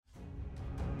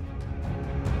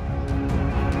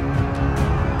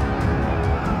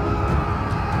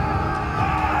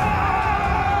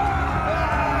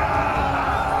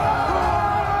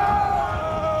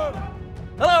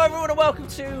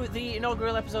to the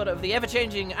inaugural episode of the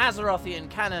ever-changing Azerothian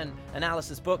Canon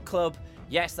Analysis Book Club.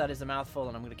 Yes, that is a mouthful,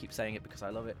 and I'm going to keep saying it because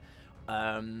I love it.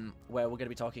 Where we're going to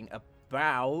be talking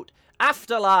about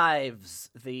Afterlives,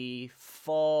 the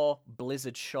 4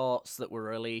 Blizzard shorts that were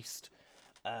released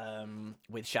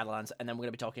with Shadowlands, and then we're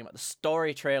going to be talking about the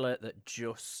story trailer that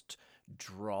just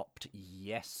dropped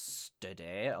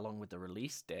yesterday, along with the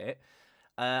release date.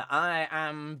 I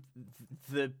am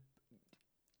the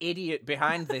idiot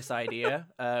behind this idea,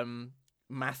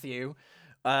 Matthew,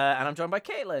 and I'm joined by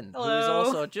Caitlin, Hello. who is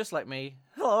also, just like me,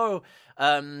 hello,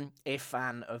 a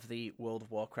fan of the World of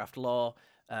Warcraft lore,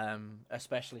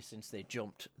 especially since they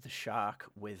jumped the shark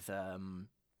with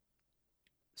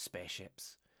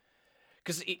spaceships.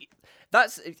 Because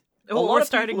that's a lot of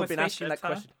people have been asking that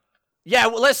question. Yeah,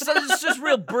 well, let's just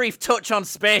real brief touch on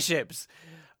spaceships.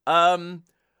 We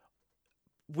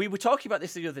were talking about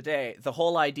this the other day, the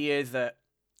whole idea that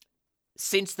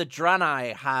since the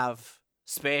Draenei have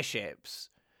spaceships,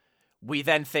 we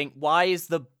then think, why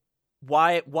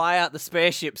aren't the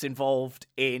spaceships involved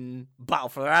in Battle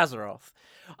for Azeroth?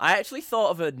 I actually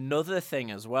thought of another thing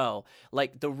as well.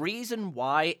 Like, the reason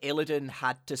why Illidan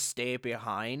had to stay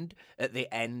behind at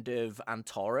the end of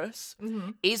Antorus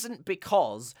isn't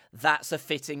because that's a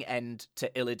fitting end to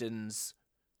Illidan's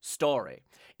story.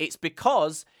 It's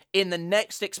because in the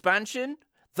next expansion,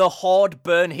 the Horde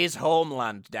burn his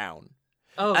homeland down.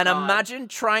 Oh, and God. Imagine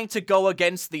trying to go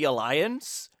against the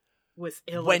Alliance with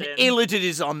Illidan. when Illidan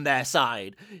is on their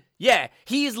side. Yeah,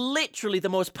 he is literally the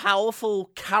most powerful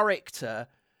character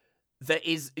that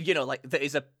is, that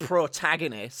is a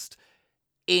protagonist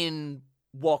in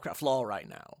Warcraft lore right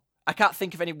now. I can't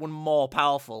think of anyone more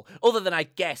powerful, other than, I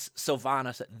guess,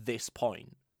 Sylvanas at this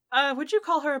point. Would you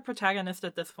call her a protagonist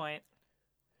at this point?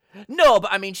 No,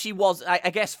 but I mean, she was, I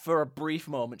guess for a brief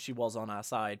moment, she was on our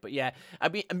side. But yeah, I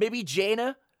mean, maybe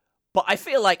Jaina, but I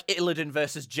feel like Illidan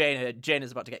versus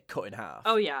Jaina's about to get cut in half.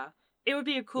 Oh, yeah. It would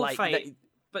be a cool fight, that...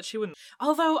 but she wouldn't.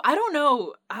 Although, I don't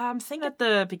know, I'm thinking at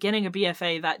the beginning of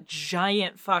BFA, that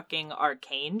giant fucking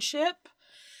arcane ship,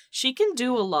 she can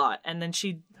do a lot, and then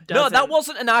she doesn't. No, that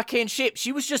wasn't an arcane ship.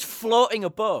 She was just floating a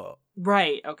boat.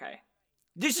 Right, okay.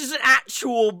 This is an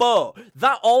actual boat.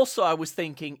 That also, I was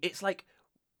thinking, it's like,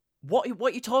 what are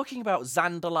you talking about?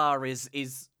 Zandalar is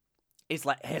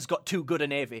like, has got too good a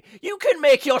navy. You can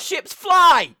make your ships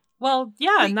fly! Well,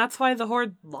 yeah, and that's why the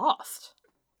Horde lost.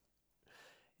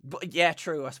 But yeah,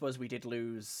 true. I suppose we did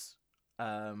lose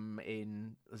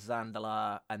in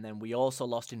Zandalar, and then we also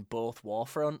lost in both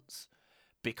warfronts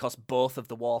because both of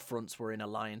the warfronts were in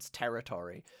Alliance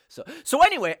territory. So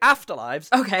anyway,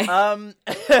 Afterlives. Okay. I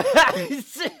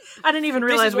didn't even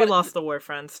realize we lost the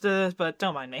warfronts, but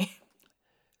don't mind me.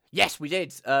 Yes, we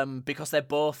did, because they're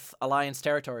both Alliance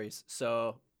territories,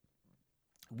 so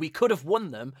we could have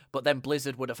won them, but then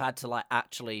Blizzard would have had to,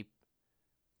 actually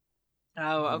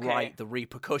write the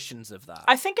repercussions of that.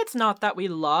 I think it's not that we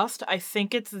lost, I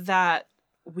think it's that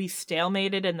we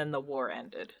stalemated and then the war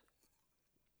ended.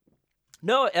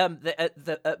 No, at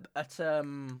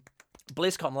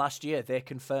BlizzCon last year, they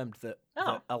confirmed that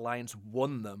the Alliance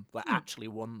won them, actually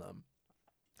won them.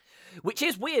 Which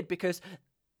is weird, because...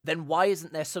 then why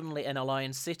isn't there suddenly an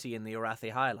Alliance city in the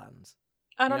Arathi Highlands?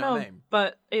 I don't know, what I mean?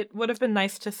 But it would have been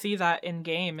nice to see that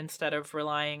in-game instead of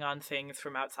relying on things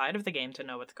from outside of the game to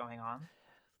know what's going on.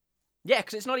 Yeah,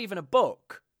 because it's not even a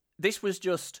book. This was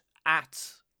just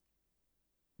at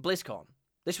BlizzCon.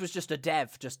 This was just a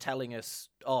dev just telling us,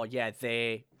 oh yeah,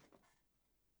 they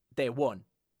won.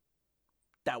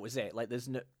 That was it. Like, there's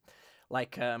no...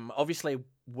 obviously,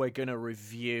 we're going to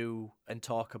review and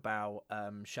talk about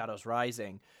Shadows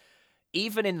Rising.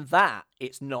 Even in that,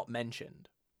 it's not mentioned.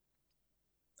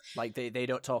 Like, they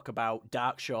don't talk about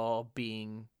Darkshore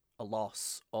being a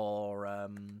loss or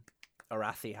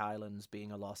Arathi Highlands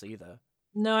being a loss either.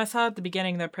 No, I saw at the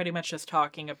beginning they're pretty much just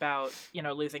talking about,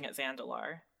 losing at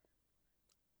Zandalar.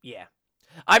 Yeah.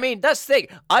 I mean, that's the thing.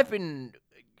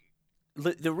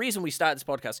 The reason we started this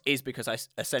podcast is because I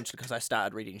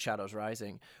started reading Shadows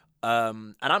Rising,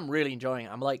 and I'm really enjoying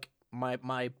it. I'm like, my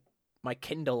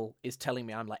Kindle is telling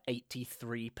me I'm like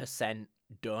 83%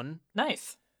 done.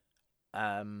 Nice.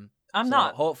 I'm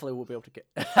not. Hopefully we'll be able to get.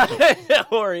 No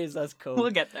worries, that's cool.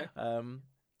 We'll get there.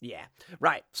 Yeah.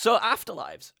 Right. So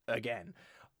Afterlives again.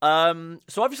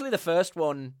 So obviously the first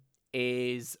one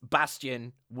is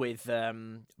Bastion with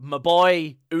my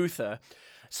boy Uther.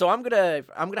 So I'm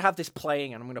gonna have this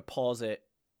playing, and I'm gonna pause it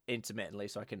intermittently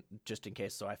so I can, just in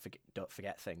case, so I don't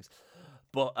forget things.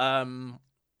 But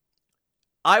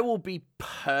I will be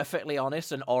perfectly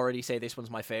honest and already say this one's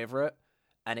my favorite,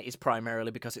 and it is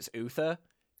primarily because it's Uther,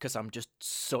 because I'm just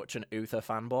such an Uther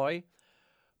fanboy.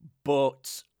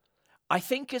 But I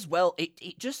think as well, it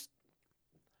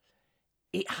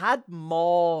had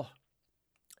more,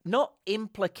 not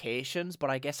implications, but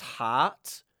I guess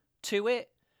heart to it.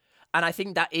 And I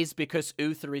think that is because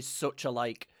Uther is such a,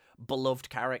 like, beloved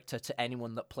character to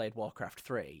anyone that played Warcraft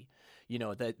 3. You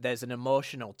know, there's an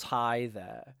emotional tie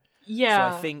there.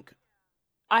 Yeah. So I think...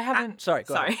 I haven't... Sorry,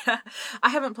 go ahead. I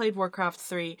haven't played Warcraft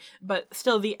 3, but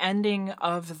still the ending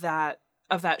of that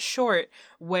short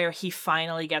where he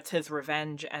finally gets his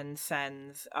revenge and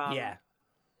sends... yeah.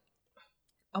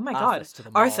 Oh my Arthas god. to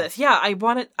the Arthas, yeah,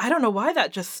 I don't know why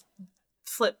that just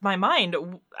slipped my mind.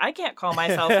 I can't call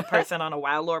myself a person on a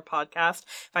WoW lore podcast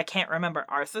if I can't remember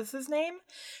Arthas' name.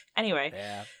 Anyway,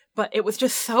 Yeah. but it was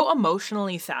just so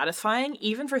emotionally satisfying,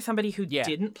 even for somebody who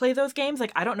didn't play those games.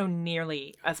 Like, I don't know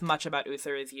nearly as much about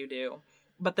Uther as you do,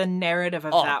 but the narrative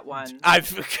of that one... I'm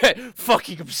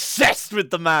fucking obsessed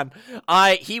with the man.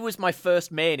 He was my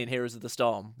first main in Heroes of the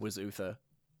Storm, was Uther.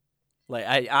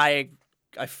 Like,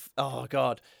 oh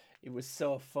god, it was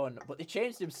so fun. But they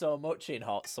changed him so much in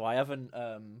HOTS, so I haven't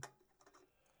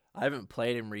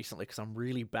played him recently because I'm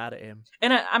really bad at him.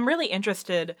 And I'm really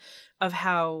interested of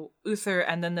how Uther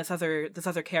and then this other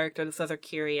character, this other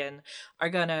Kyrian, are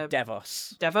gonna...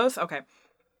 Devos? Okay.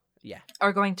 Yeah.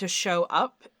 Are going to show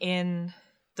up in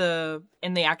the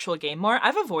actual game more.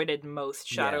 I've avoided most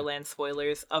Shadowlands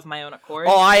spoilers of my own accord.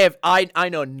 Oh, I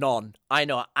know none. I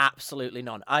know absolutely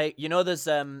none. There's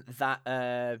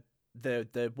the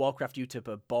Warcraft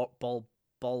YouTuber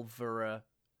Bolvara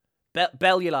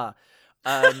Bellular.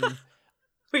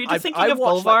 Were you just thinking of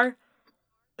Bolvar?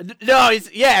 No,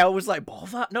 I was like,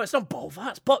 Bolvar? No, it's not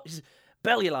Bolvar. It's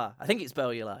Bellular. I think it's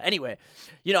Bellular. Anyway,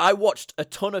 I watched a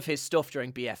ton of his stuff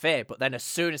during BFA, but then as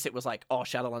soon as it was like, oh,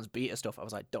 Shadowlands beta stuff, I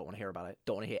was like, don't want to hear about it.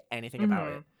 Don't want to hear anything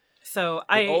about it. So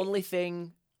the only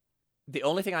thing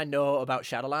I know about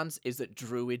Shadowlands is that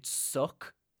druids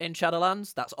suck in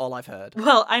Shadowlands. That's all I've heard.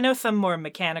 Well, I know some more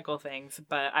mechanical things,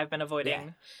 but I've been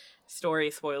avoiding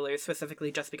story spoilers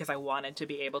specifically just because I wanted to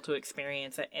be able to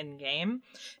experience it in game.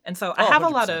 And so I have a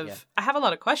lot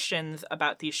of questions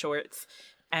about these shorts.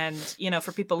 And,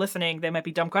 for people listening, they might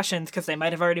be dumb questions because they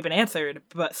might have already been answered.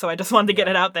 But so I just wanted to get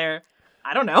it out there.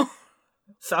 I don't know.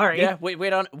 Sorry. Yeah, we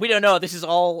don't know. This is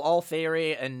all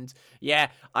theory. And yeah,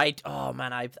 it's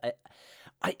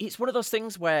one of those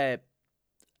things where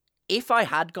if I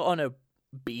had gotten a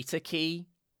beta key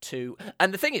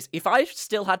and the thing is, if I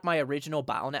still had my original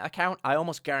Battle.net account, I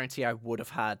almost guarantee I would have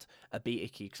had a beta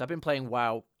key because I've been playing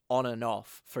WoW on and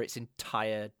off for its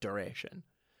entire duration.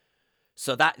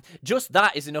 So that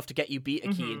is enough to get you beta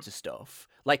key into stuff.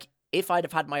 Like, if I'd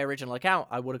have had my original account,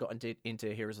 I would have gotten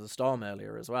into Heroes of the Storm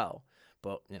earlier as well.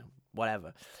 But,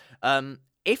 whatever.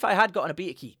 If I had gotten a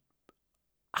beta key,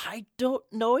 I don't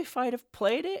know if I'd have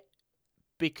played it.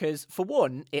 Because, for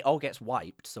one, it all gets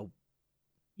wiped. So,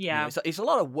 yeah. It's a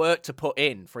lot of work to put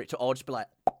in for it to all just be like,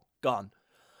 gone.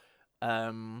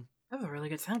 That was a really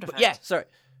good sound effect. Yeah, sorry.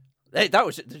 That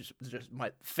was just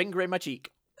my finger in my cheek.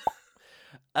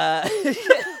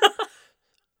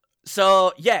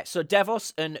 So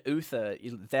Devos and Uther,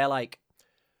 they're like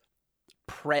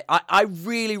I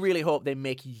really, really hope they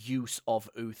make use of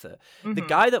Uther. The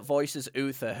guy that voices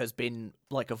Uther has been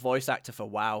like a voice actor for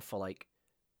WoW for like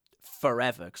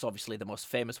forever, because obviously the most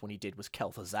famous one he did was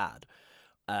Kel'Thuzad.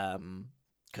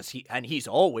 Because he's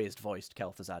always voiced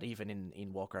Kel'Thuzad, even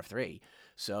in Warcraft 3.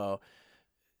 So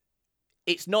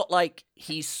it's not like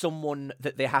he's someone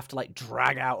that they have to like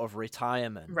drag out of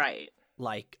retirement, right?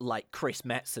 Like Chris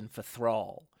Metzen for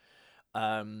Thrall,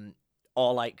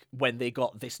 or like when they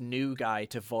got this new guy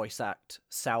to voice act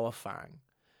Sourfang.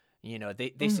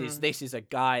 This is a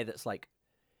guy that's like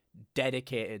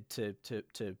dedicated to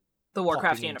the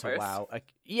Warcraft universe. WoW.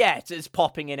 It's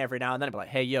popping in every now and then. But like,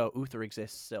 hey, yo, Uther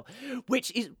exists still,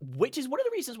 which is one of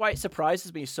the reasons why it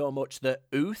surprises me so much that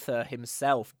Uther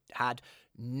himself had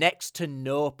next to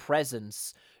no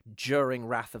presence during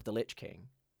Wrath of the Lich King.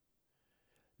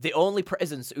 The only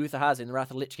presence Uther has in Wrath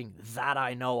of the Lich King that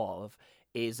I know of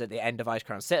is at the end of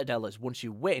Icecrown Citadel. As once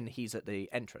you win, he's at the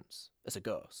entrance as a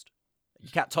ghost. You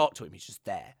can't talk to him; he's just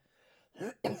there.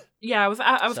 Yeah, I was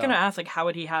gonna ask, like, how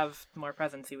would he have more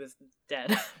presence? He was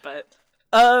dead, but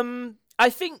I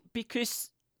think because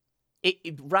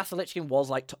Wrath of the Lich King was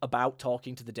like about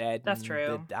talking to the dead. That's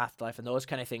true. The afterlife and those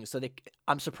kind of things. So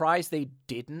I'm surprised they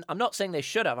didn't. I'm not saying they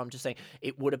should have. I'm just saying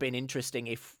it would have been interesting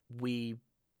if we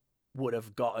would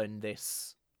have gotten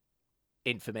this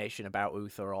information about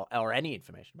Uther or any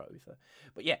information about Uther.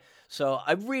 But yeah, so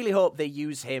I really hope they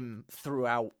use him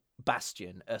throughout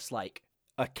Bastion as like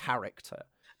a character.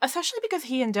 Especially because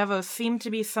he and Devos seem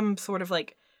to be some sort of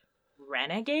like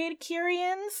renegade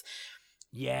Kyrians.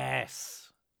 Yes.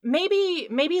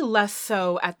 Maybe less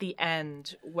so at the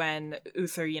end when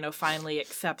Uther, finally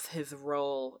accepts his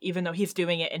role, even though he's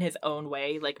doing it in his own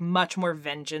way, like much more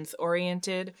vengeance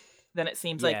oriented than it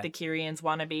seems like the Kyrians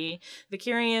want to be. The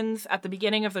Kyrians, at the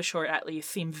beginning of the short at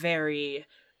least, seem very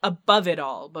above it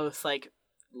all, both like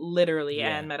literally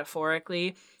and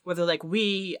metaphorically, where they're like,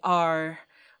 we are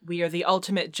the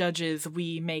ultimate judges,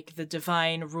 we make the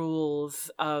divine rules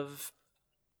of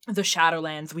the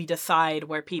Shadowlands, we decide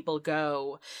where people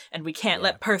go, and we can't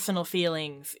let personal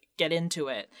feelings get into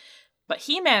it. But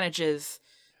he manages,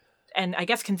 and I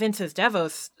guess convinces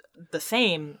Devos the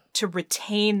same, to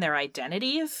retain their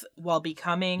identities while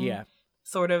becoming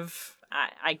sort of,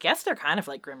 I guess they're kind of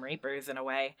like Grim Reapers in a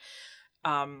way.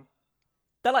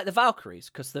 They're like the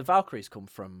Valkyries, because the Valkyries come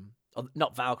from,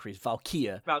 not Valkyries,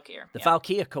 Valkyr. The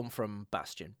Valkyr come from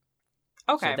Bastion.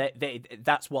 Okay. So they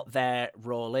that's what their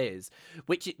role is.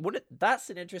 That's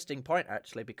an interesting point,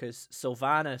 actually, because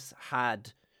Sylvanas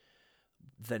had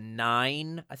the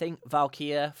 9, I think,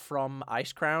 Valkyr from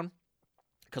Icecrown,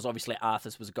 because obviously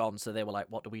Arthas was gone, so they were like,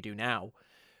 what do we do now?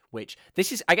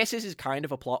 I guess this is kind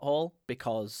of a plot hole,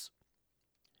 because,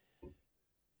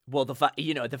 well, the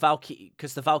Valkyr,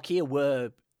 because the Valkyr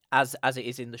were, as it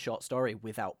is in the short story,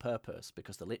 without purpose,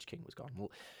 because the Lich King was gone.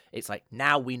 Well, it's like,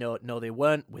 now we know they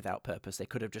weren't without purpose. They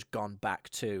could have just gone back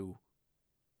to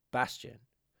Bastion.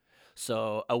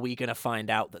 So are we going to find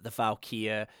out that the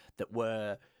Valkyr that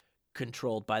were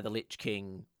controlled by the Lich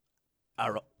King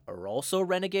are also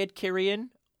renegade Kyrian?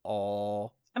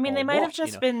 Or I mean, they might have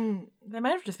just been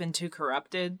too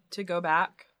corrupted to go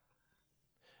back.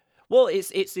 Well,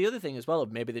 it's the other thing as well.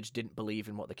 Maybe they just didn't believe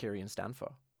in what the Kyrians stand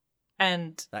for.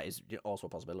 And that is also a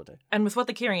possibility. And with what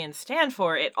the Kyrians stand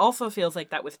for, it also feels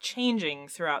like that was changing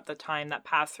throughout the time that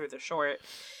passed through the short.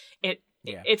 It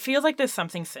feels like there's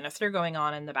something sinister going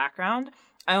on in the background.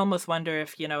 I almost wonder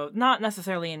if, not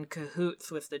necessarily in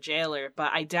cahoots with the jailer,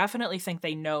 but I definitely think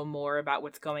they know more about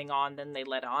what's going on than they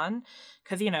let on.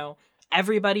 Because,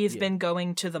 everybody's been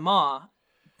going to the Maw.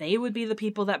 They would be the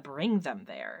people that bring them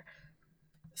there.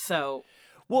 So...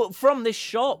 Well, from this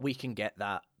shot, we can get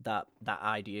that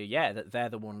idea, that they're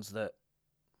the ones that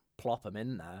plop them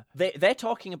in there. They're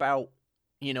talking about,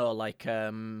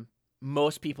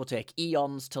 most people take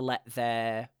eons to let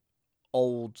their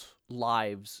old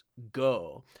lives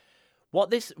go.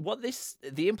 The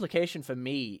implication for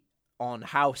me on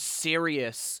how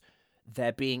serious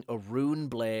there being a rune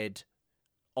blade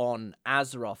on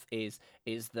Azeroth is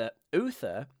that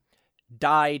Uther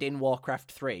died in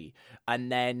Warcraft 3,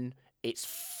 and then it's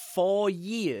 4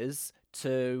 years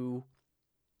to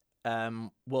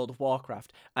World of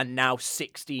Warcraft, and now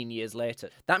 16 years later.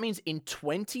 That means in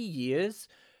 20 years,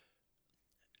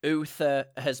 Uther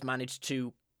has managed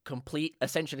to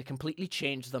essentially completely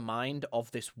change the mind of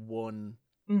this one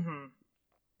Kyrian.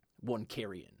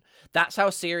 That's how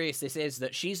serious this is,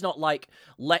 that she's not like,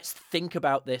 let's think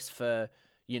about this for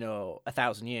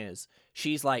 1,000 years.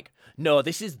 She's like, no,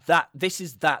 this is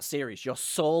that serious. Your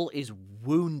soul is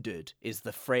wounded, is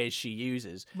the phrase she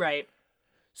uses. Right.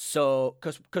 So,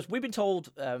 because we've been told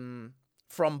from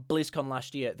BlizzCon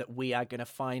last year that we are going to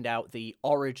find out the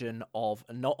origin of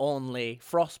not only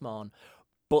Frostmourne,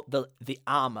 but the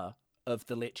armor of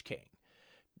the Lich King,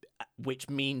 which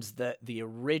means that the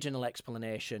original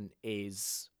explanation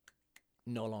is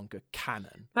no longer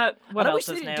canon. But what else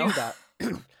is new? Do that.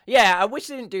 Yeah, I wish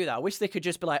they didn't do that. I wish they could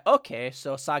just be like, okay,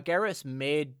 so Sargeras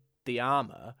made the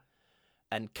armor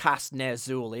and cast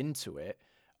Ner'zhul into it,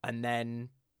 and then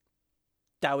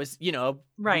that was,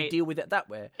 right. we deal with it that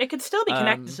way. It could still be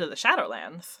connected to the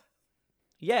Shadowlands.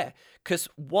 Yeah, because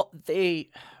what I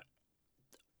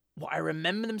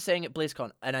remember them saying at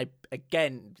BlizzCon, and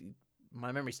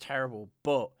my memory's terrible,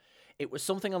 but it was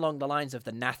something along the lines of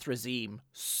the Nathrezim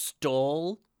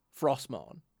stole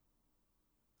Frostmourne.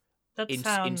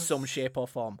 In some shape or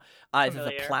form. Either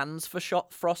familiar. The plans for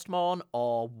Frostmourne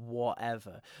or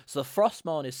whatever. So the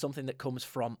Frostmourne is something that comes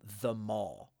from the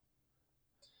Maw.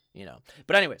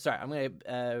 But anyway, sorry, I'm going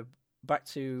to back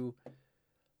to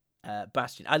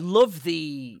Bastion. I love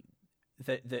the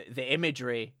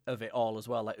imagery of it all as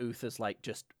well. Like Uther's like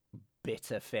just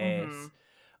bitter face.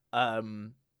 Mm-hmm.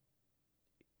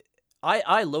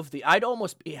 I love I'd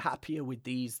almost be happier with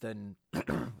these than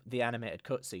the animated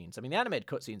cutscenes. I mean, the animated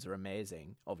cutscenes are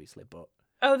amazing, obviously, but...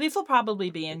 Oh, these will probably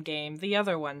be in-game. The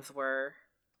other ones were...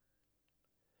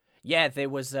 Yeah, there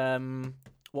was,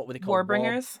 what were they called?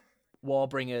 Warbringers?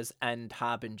 Warbringers and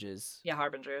Harbingers. Yeah,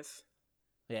 Harbingers.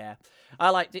 Yeah. I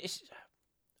like this.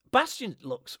 Bastion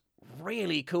looks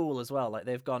really cool as well. Like,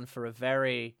 they've gone for a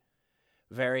very,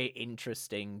 very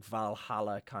interesting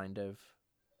Valhalla kind of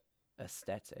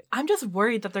aesthetic. I'm just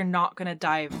worried that they're not going to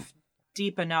dive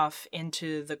deep enough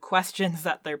into the questions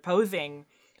that they're posing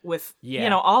with,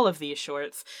 all of these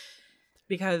shorts.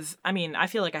 Because, I mean, I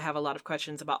feel like I have a lot of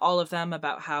questions about all of them,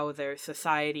 about how their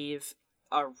societies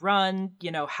are run,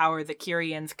 how are the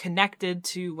Kyrians connected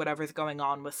to whatever's going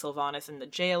on with Sylvanas and the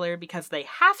jailer, because they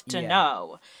have to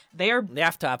know. They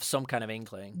have to have some kind of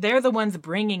inkling. They're the ones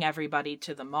bringing everybody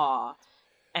to the Maw.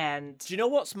 And do you know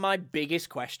what's my biggest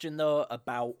question, though,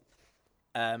 about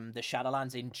the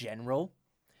Shadowlands in general?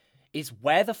 Is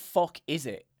where the fuck is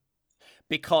it?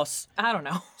 Because I don't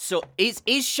know. So is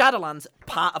Shadowlands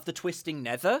part of the Twisting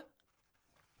Nether?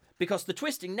 Because the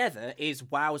Twisting Nether is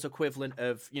WoW's equivalent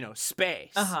of,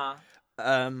 space.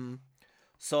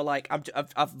 So like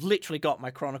I've literally got my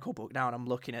Chronicle book now, and I'm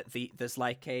looking at there's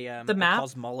like a map?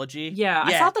 cosmology. Yeah,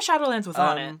 I thought the Shadowlands was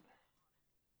on it.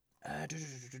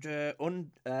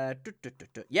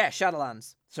 Yeah,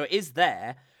 Shadowlands. So it is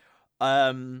there.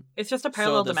 It's just a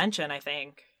parallel dimension, I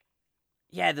think.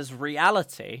 Yeah, there's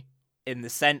reality in the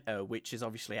center, which is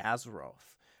obviously Azeroth.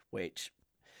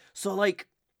 So like,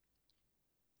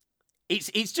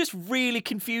 it's just really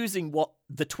confusing what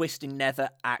the Twisting Nether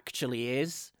actually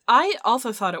is. I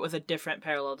also thought it was a different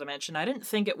parallel dimension. I didn't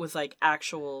think it was like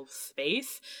actual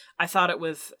space. I thought it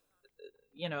was,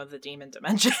 the demon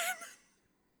dimension.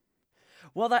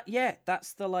 Well,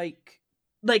 that's the like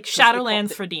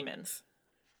Shadowlands for demons.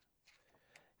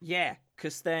 Yeah,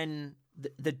 because then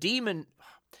the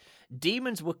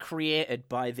demons were created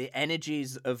by the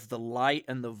energies of the light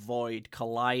and the void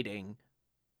colliding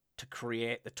to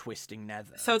create the Twisting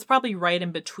Nether. So it's probably right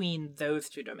in between those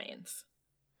two domains.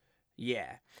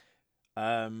 Yeah.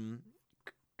 And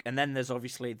then there's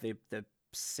obviously the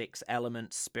 6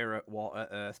 elements: spirit, water,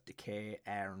 earth, decay,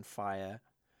 air, and fire.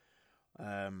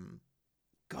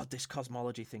 God, this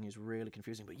cosmology thing is really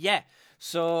confusing. But yeah,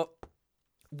 so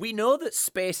we know that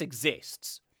space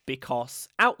exists because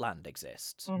Outland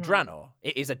exists. Mm-hmm. Draenor,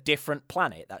 it is a different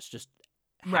planet. That's just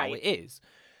how it is.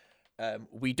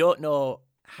 We don't know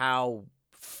how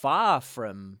far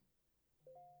from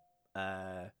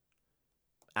Azeroth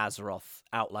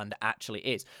Outland actually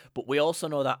is, but we also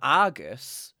know that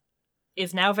Argus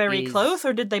is now very close,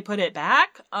 or did they put it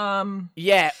back?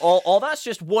 Yeah, or that's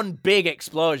just one big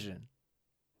explosion,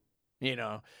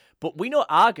 But we know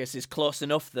Argus is close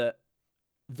enough that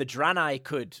the Draenei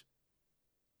could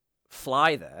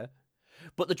fly there,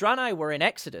 but the Draenei were in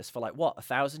Exodus for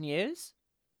 1,000 years.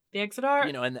 The Exodar,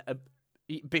 and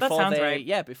before that sounds they,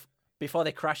 right. before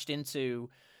they crashed into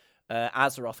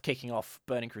Azeroth, kicking off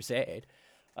Burning Crusade,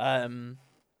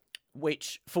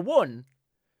 which for one,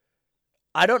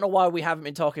 I don't know why we haven't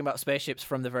been talking about spaceships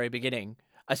from the very beginning.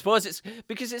 I suppose it's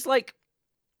because it's like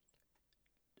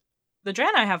the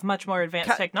Draenei have much more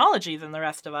advanced technology than the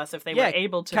rest of us. If they were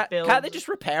able to build, can't they just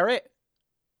repair it?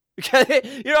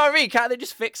 You know what I mean? Can't they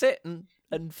just fix it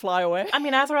and fly away? I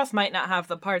mean, Azeroth might not have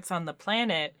the parts on the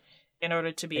planet in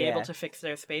order to be able to fix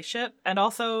their spaceship, and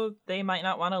also they might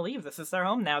not want to leave. This is their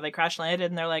home now. They crash landed,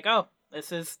 and they're like, "Oh,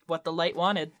 this is what the light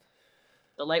wanted.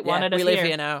 The light wanted us here. We live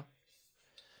here now."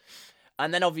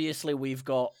 And then obviously we've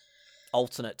got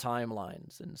alternate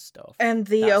timelines and stuff. And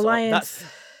the Alliance.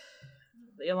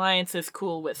 The Alliance is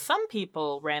cool with some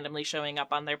people randomly showing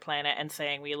up on their planet and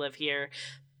saying we live here,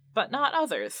 but not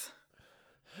others.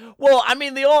 Well, I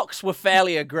mean, the Orcs were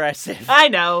fairly aggressive. I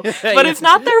know, but it's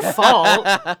not their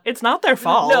fault. It's not their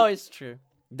fault. No, it's true.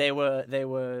 They were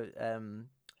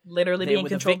literally being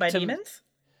controlled by demons?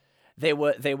 They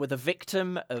were the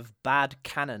victim of bad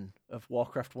canon of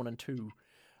Warcraft 1 and 2.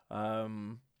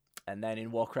 And then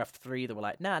in Warcraft 3, they were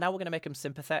like, now we're going to make them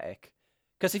sympathetic.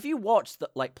 Because if you watch the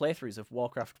playthroughs of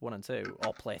Warcraft 1 and 2,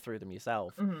 or play through them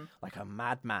yourself, like a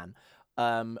madman,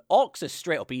 Orcs are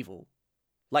straight up evil.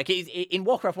 Like, in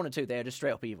Warcraft 1 and 2, they are just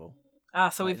straight up evil.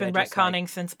 So we've been retconning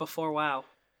since before WoW.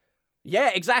 Yeah,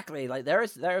 exactly. Like, there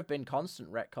have been constant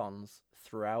retcons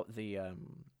throughout the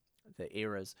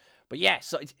eras. But yeah,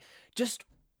 so it's just...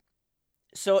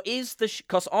 So is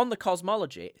because on the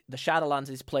cosmology, the Shadowlands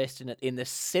is placed in a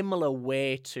similar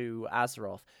way to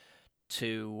Azeroth,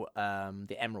 to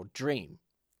the Emerald Dream.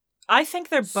 I think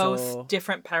they're both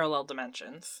different parallel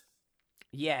dimensions.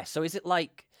 Yeah, so is it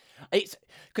like... It's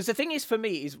because the thing is, for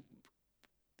me, is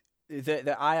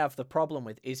that I have the problem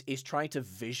with is trying to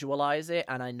visualize it,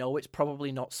 and I know it's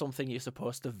probably not something you're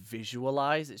supposed to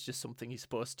visualize, it's just something you're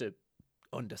supposed to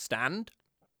understand.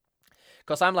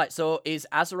 Because I'm like, so is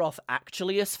Azeroth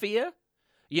actually a sphere?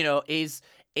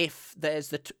 If there's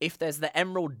the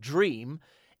Emerald Dream,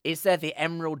 is there the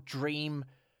Emerald Dream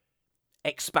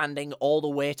expanding all the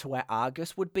way to where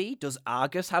Argus would be? Does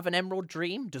Argus have an Emerald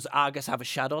Dream? Does Argus have a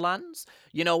Shadowlands?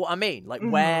 You know what I mean? Like,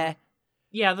 where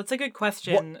Yeah, that's a good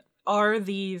question. Are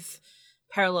these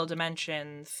parallel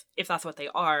dimensions, if that's what they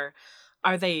are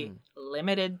they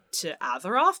limited to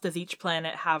Azeroth? Does each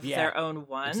planet have their own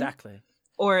one? Exactly.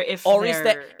 Or if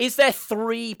is there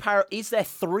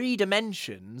three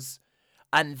dimensions,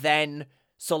 and then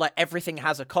so like everything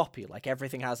has a copy, like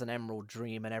everything has an Emerald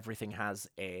Dream and everything has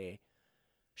a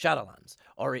Shadowlands?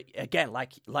 Or again,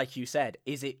 like you said,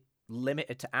 is it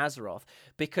limited to Azeroth?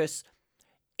 Because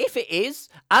if it is,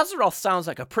 Azeroth sounds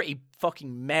like a pretty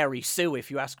fucking Mary Sue, if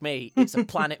you ask me. It's a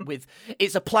planet with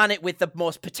the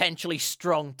most potentially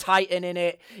strong Titan in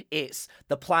it. It's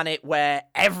the planet where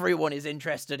everyone is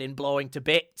interested in blowing to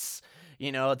bits.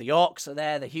 You know, the orcs are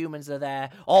there, the humans are there,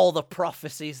 all the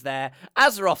prophecies there.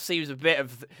 Azeroth seems a bit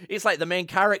of... It's like the main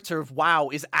character of WoW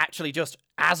is actually just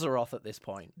Azeroth at this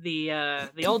point. The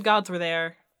old gods were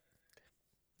there.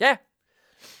 Yeah.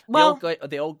 Well,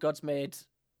 the old gods made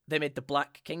the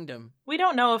Black Kingdom. We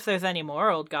don't know if there's any more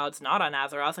old gods not on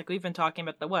Azeroth. Like, we've been talking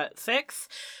about the, 6?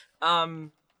 That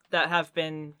have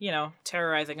been,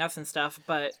 terrorizing us and stuff,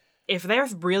 but... If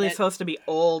there's really supposed to be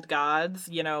old gods,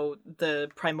 the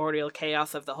primordial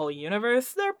chaos of the whole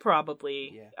universe, there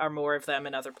probably are more of them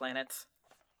in other planets.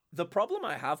 The problem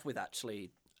I have with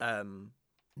actually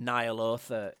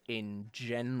Ny'alotha in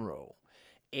general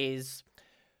is...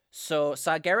 So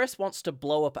Sargeras wants to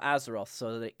blow up Azeroth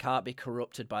so that it can't be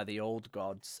corrupted by the old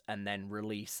gods and then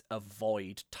release a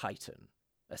void titan,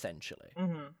 essentially.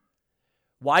 Mm-hmm.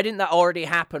 Why didn't that already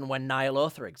happen when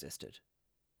Ny'alotha existed?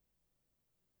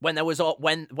 When there was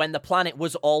when the planet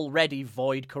was already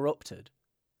void corrupted.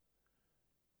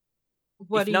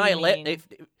 What do you mean? If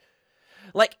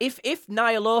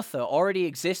Ny'alotha already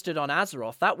existed on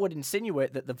Azeroth, that would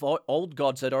insinuate that the old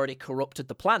gods had already corrupted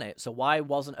the planet. So why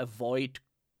wasn't a void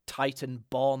titan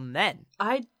born then?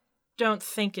 I don't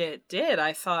think it did.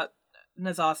 I thought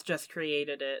N'Zoth just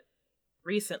created it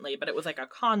recently, but it was like a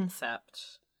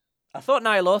concept. I thought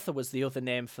Ny'alotha was the other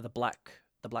name for the Black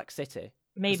City.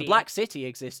 Maybe. The Black City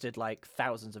existed like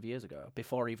thousands of years ago,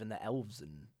 before even the elves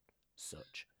and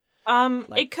such.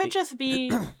 It could just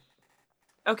be...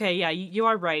 Okay, yeah, you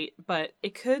are right, but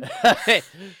it could...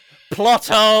 Plot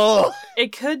hole!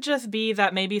 It could just be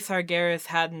that maybe Sargeras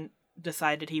hadn't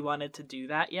decided he wanted to do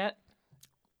that yet.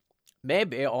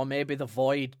 Maybe, or maybe the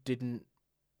Void didn't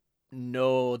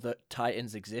know that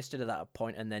Titans existed at that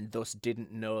point, and then thus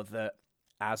didn't know that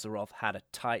Azeroth had a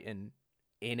Titan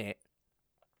in it.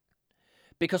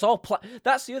 Because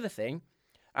that's the other thing,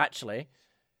 actually.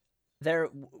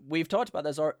 We've talked about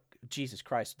there's Jesus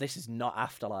Christ, this is not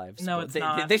Afterlives. No, it's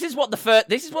not. This is what the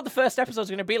first episode is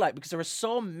going to be like, because there are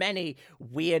so many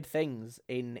weird things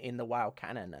in the WoW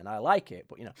canon, and I like it.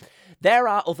 But there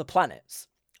are other planets,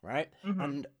 right? Mm-hmm.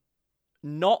 And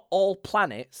not all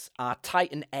planets are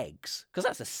Titan eggs, because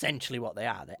that's essentially what they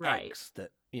are. They're eggs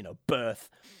that birth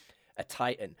a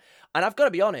Titan. And I've got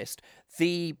to be honest,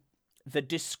 the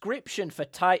description for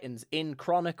Titans in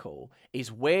Chronicle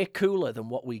is way cooler than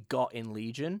what we got in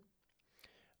Legion.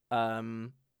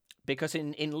 Because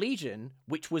in Legion,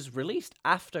 which was released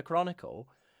after Chronicle,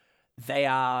 they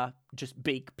are just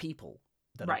big people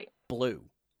that are blue.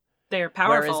 They're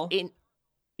powerful.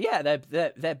 Whereas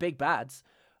they're big bads.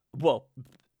 Well,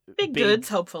 big goods,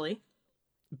 hopefully.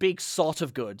 Big sort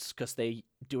of goods, because they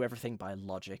do everything by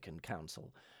logic and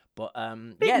counsel. But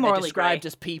they're described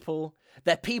as people.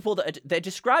 They're people they're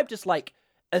described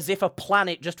as if a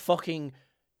planet just fucking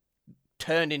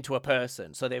turned into a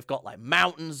person. So they've got like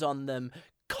mountains on them,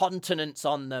 continents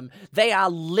on them. They are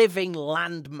living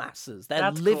land masses.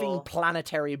 They're living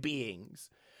planetary beings,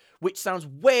 which sounds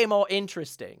way more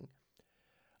interesting.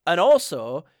 And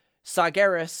also,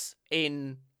 Sargeras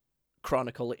in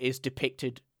Chronicle is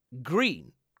depicted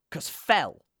green, because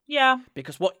fell. Yeah.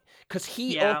 Because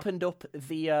he opened up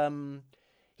the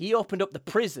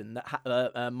prison that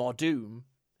Mordoom.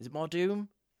 Is it Mordoom?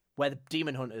 Where the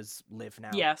demon hunters live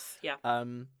now. Yes,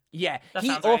 yeah.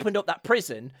 He opened up that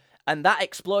prison, and that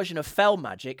explosion of fell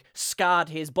magic scarred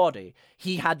his body.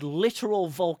 He had literal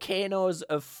volcanoes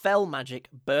of fell magic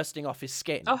bursting off his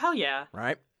skin. Oh, hell yeah.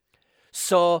 Right?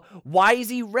 So, why is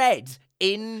he red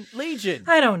in Legion?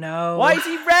 I don't know. Why is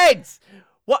he red?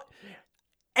 What?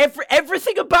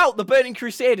 Everything about the Burning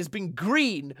Crusade has been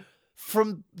green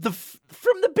from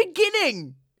the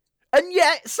beginning. And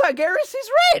yet, Sargeras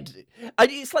is red.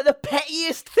 And it's like the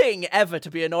pettiest thing ever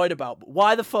to be annoyed about. But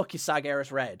why the fuck is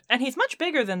Sargeras red? And he's much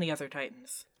bigger than the other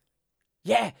Titans.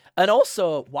 Yeah. And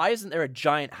also, why isn't there a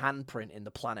giant handprint in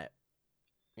the planet?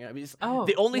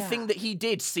 The only thing that he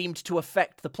did seemed to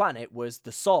affect the planet was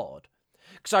the sword.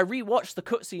 Because I rewatched the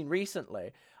cutscene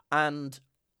recently, and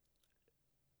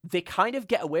they kind of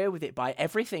get away with it by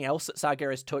everything else that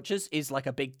Sargeras touches is like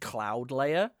a big cloud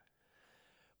layer.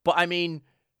 But I mean,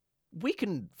 we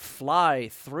can fly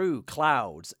through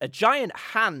clouds. A giant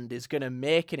hand is going to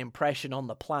make an impression on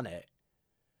the planet.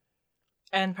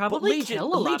 And probably kill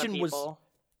a lot of people.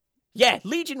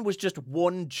 Legion was just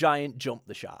one giant jump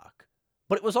the shark.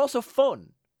 But it was also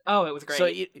fun. Oh, it was great.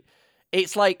 So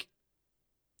it's like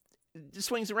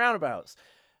swings and roundabouts.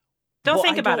 Don't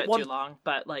think about it too long,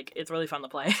 but like it's really fun to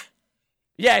play.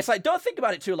 Yeah, it's like don't think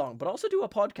about it too long, but also do a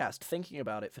podcast thinking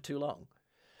about it for too long.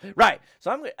 Right,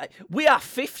 so we are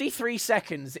 53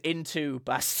 seconds into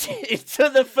into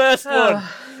the first one.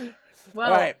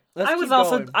 Well, right, I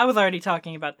was already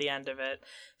talking about the end of it,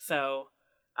 so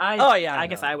I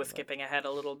guess I was skipping ahead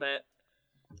a little bit.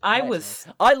 I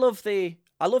love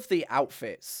the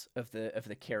outfits of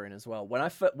the Kirin as well.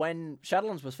 When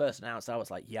Shadowlands was first announced, I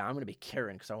was like, yeah, I'm gonna be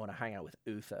Kirin because I want to hang out with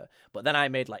Uther. But then I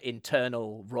made like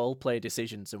internal roleplay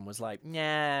decisions and was like,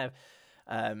 nah,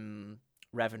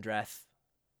 Revendreth.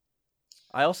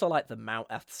 I also like the mount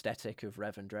aesthetic of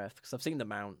Revendreth because I've seen the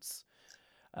mounts.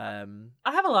 I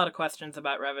have a lot of questions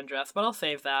about Revendreth, but I'll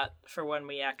save that for when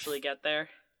we actually get there.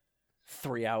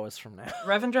 3 hours from now.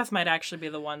 Revendreth might actually be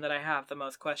the one that I have the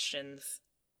most questions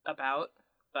about,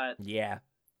 but yeah,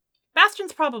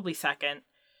 Bastion's probably second.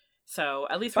 So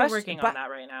at least we're working on that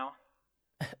right now.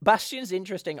 Bastion's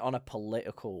interesting on a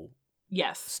political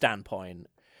standpoint.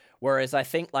 Whereas I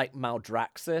think like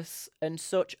Maldraxxus and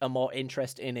such are more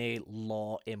interested in a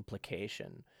lore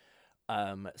implication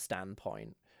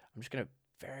standpoint. I'm just going to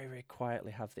very, very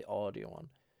quietly have the audio on.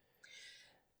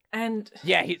 And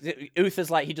yeah,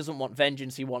 Uther's like, he doesn't want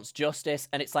vengeance, he wants justice.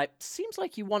 And it's like, seems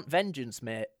like you want vengeance,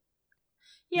 mate.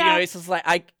 Yeah. You know, it's just like,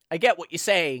 I get what you're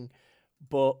saying,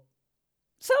 but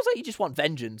sounds like you just want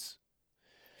vengeance.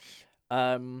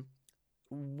 One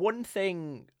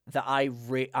thing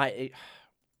that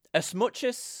as much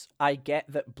as I get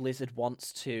that Blizzard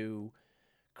wants to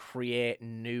create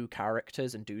new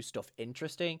characters and do stuff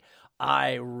interesting,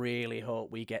 I really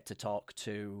hope we get to talk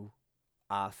to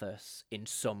Arthas in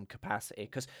some capacity.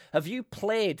 Because have you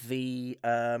played the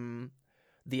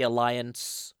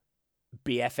Alliance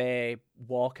BFA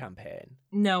war campaign?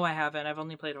 No, I haven't. I've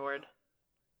only played Horde.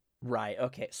 Right,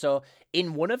 okay. So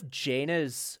in one of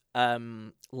Jaina's,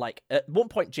 like at one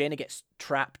point Jaina gets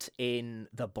trapped in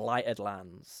the Blighted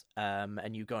Lands,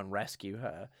 and you go and rescue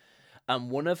her. And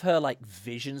one of her like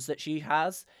visions that she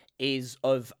has is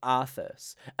of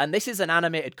Arthas. And this is an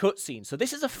animated cutscene. So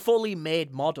this is a fully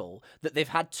made model that they've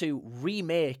had to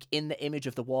remake in the image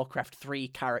of the Warcraft 3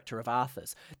 character of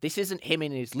Arthas. This isn't him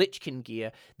in his Lichkin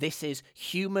gear. This is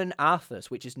human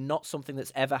Arthas, which is not something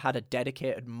that's ever had a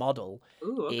dedicated model.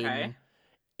 Ooh, okay.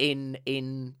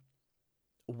 in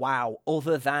WoW,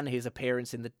 other than his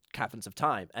appearance in the Caverns of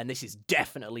Time. And this is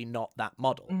definitely not that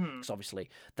model. Because obviously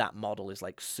that model is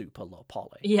like super low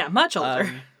poly. Yeah, much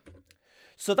older.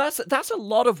 So that's a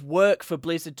lot of work for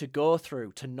Blizzard to go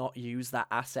through to not use that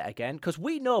asset again. Because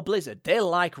we know Blizzard, they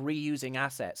like reusing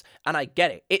assets. And I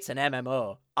get it. It's an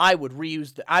MMO. I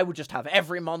would just have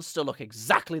every monster look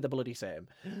exactly the bloody same.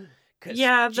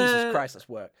 Yeah, Jesus Christ, that's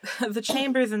work. The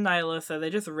chambers in Nylosa, they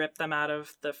just ripped them out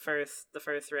of the first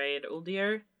raid,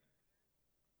 Uldir.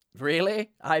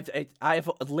 Really? I've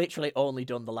literally only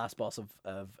done the last boss of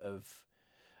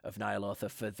Nylosa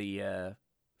for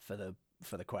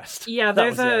the quest. Yeah,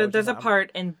 there's a part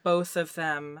in both of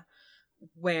them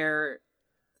where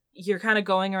you're kind of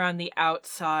going around the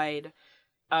outside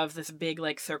of this big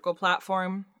like circle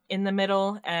platform in the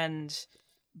middle, and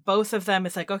both of them,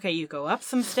 it's like, okay, you go up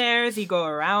some stairs, you go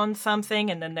around something,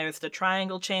 and then there's the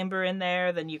triangle chamber in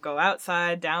there, then you go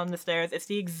outside, down the stairs. It's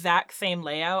the exact same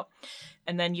layout.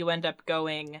 And then you end up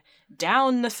going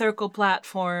down the circle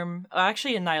platform.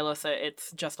 Actually, in Nylosa,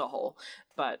 it's just a hole.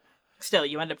 But still,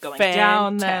 you end up going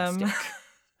down them.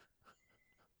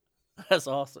 That's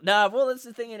awesome. No, well, that's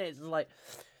the thing in it. It's like,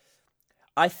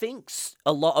 I think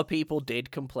a lot of people did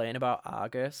complain about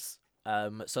Argus.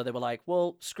 So they were like,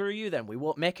 well, screw you then. We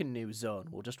won't make a new zone.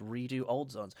 We'll just redo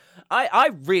old zones. I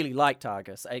really liked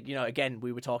Argus. Again,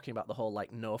 we were talking about the whole,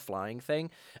 like, no flying thing.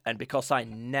 And because I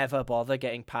never bother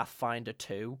getting Pathfinder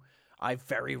 2, I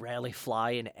very rarely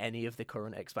fly in any of the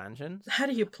current expansions. How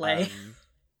do you play?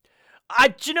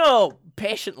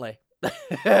 Patiently.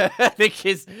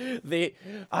 Because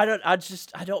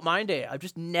I don't mind it. I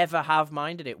just never have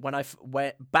minded it. When I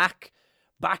went back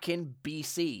in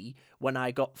BC, when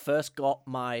I first got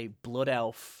my Blood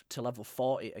Elf to level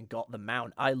 40 and got the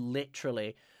mount, I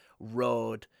literally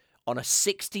rode on a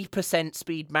 60%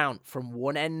 speed mount from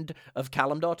one end of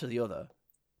Kalimdor to the other.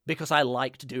 because I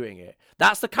liked doing it.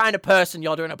 That's the kind of person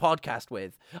you're doing a podcast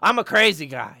with. I'm a crazy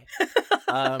guy.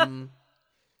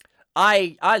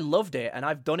 I loved it, and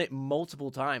I've done it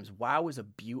multiple times. WoW is a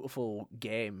beautiful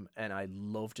game, and I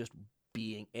love just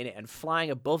being in it, and flying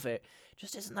above it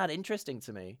just isn't that interesting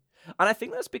to me. And I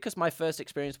think that's because my first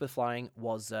experience with flying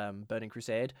was Burning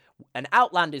Crusade, and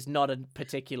Outland is not a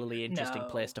particularly interesting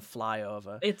place to fly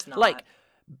over. It's not. Like,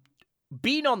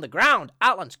 being on the ground,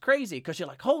 Outland's crazy, because you're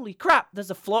like, holy crap,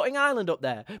 there's a floating island up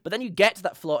there. But then you get to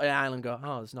that floating island and go,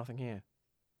 oh, there's nothing here.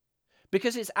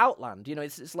 Because it's Outland, you know,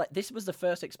 it's like, this was the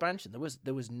first expansion. There wasn't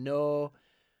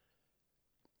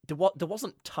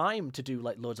time to do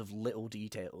like loads of little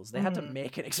details. They had to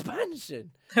make an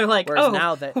expansion. They're like,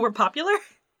 now we're popular?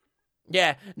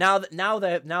 Yeah, now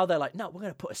they're like, no, we're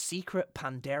gonna put a secret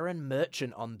Pandaren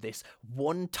merchant on this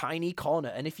one tiny corner,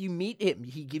 and if you meet him,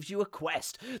 he gives you a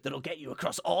quest that'll get you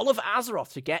across all of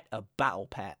Azeroth to get a battle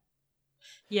pet.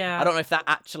 Yeah, I don't know if that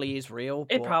actually is real.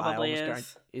 It probably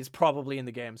is. It's probably in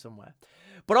the game somewhere.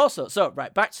 But also,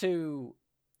 right, back to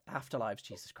Afterlives.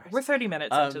 Jesus Christ, we're 30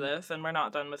 minutes into this, and we're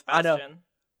not done with Bastion.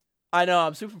 I know.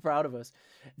 I'm super proud of us.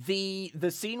 The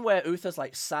scene where Uther's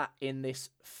like sat in this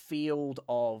field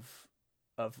of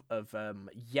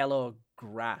yellow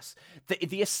grass.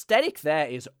 The aesthetic there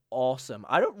is awesome.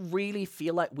 I don't really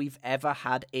feel like we've ever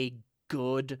had a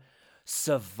good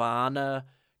savanna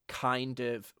kind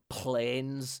of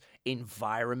plains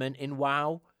environment in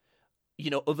WoW. You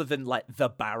know, other than like the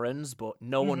Barrens, but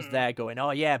no one's there going,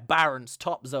 oh yeah, Barrens,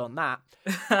 top zone that.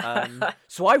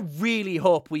 So I really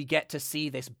hope we get to see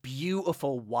this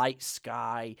beautiful white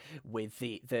sky with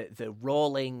the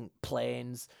rolling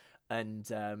plains and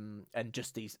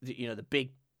just these, you know, the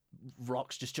big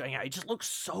rocks just jutting out. It just looks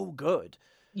so good.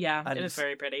 Yeah, it is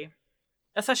very pretty,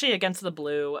 especially against the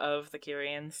blue of the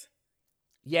Kyrians.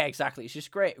 Yeah, exactly. It's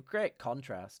just great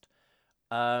contrast.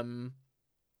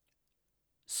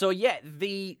 So yeah,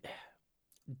 the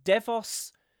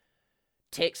Devos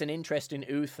takes an interest in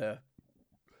Uther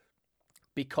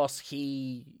because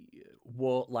he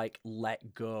won't like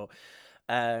let go.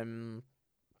 And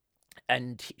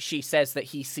she says that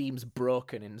he seems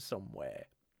broken in some way.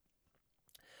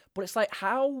 But it's like,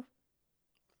 how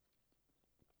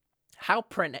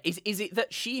is it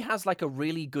that she has like a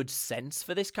really good sense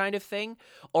for this kind of thing?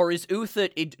 Or is Uther,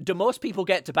 do most people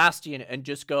get to Bastion and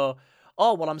just go,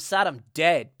 oh, well, I'm sad I'm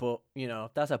dead, but, you know,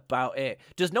 that's about it.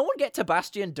 Does no one get to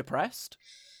Bastion depressed?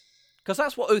 Because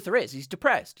that's what Uther is. He's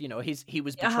depressed. You know, he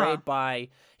was betrayed by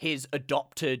his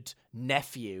adopted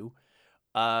nephew,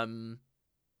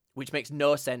 which makes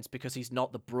no sense because he's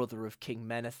not the brother of King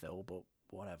Menethil, but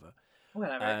whatever.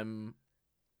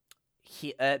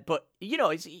 But, you know,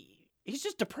 he's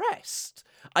just depressed.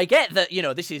 I get that, you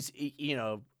know, this is, you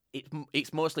know,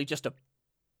 it's mostly just to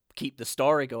keep the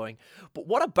story going. But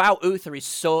what about Uther is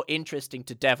so interesting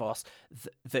to Devos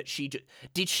that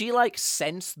did she like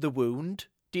sense the wound,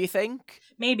 do you think?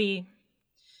 Maybe.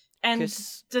 And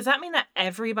does that mean that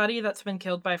everybody that's been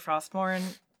killed by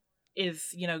Frostmourne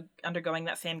is, you know, undergoing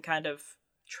that same kind of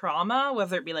trauma,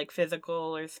 whether it be like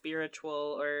physical or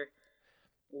spiritual or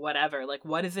whatever? Like,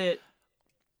 what is it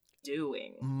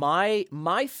doing? My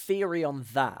theory on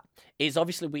that is,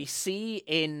 obviously we see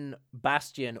in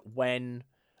Bastion when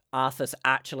Arthas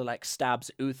actually like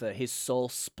stabs Uther, his soul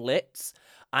splits,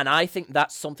 and I think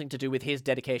that's something to do with his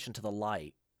dedication to the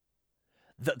light.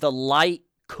 The light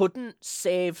couldn't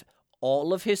save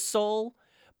all of his soul,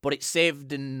 but it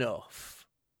saved enough.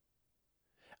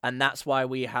 And that's why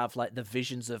we have like the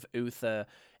visions of Uther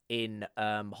in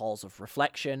Halls of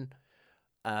Reflection,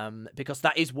 because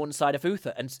that is one side of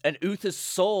Uther, and Uther's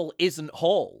soul isn't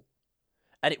whole,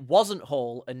 and it wasn't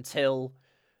whole until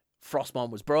Frostmourne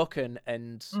was broken,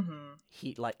 and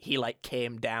he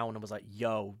came down and was like,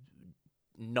 "Yo,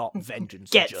 not vengeance,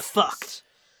 get justice. fucked,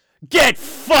 get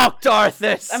fucked,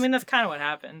 Arthas." I mean, that's kind of what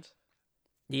happened.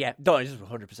 Yeah, no, it's just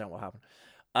 100% what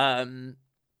happened.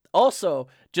 Also,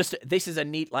 just this is a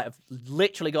neat, like, I've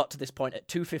literally got to this point at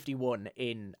 2:51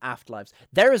 in Afterlives.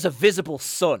 There is a visible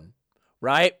sun,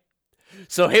 right?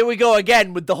 So here we go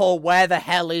again with the whole where the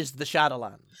hell is the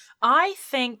Shadowlands? I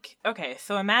think, okay,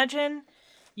 so imagine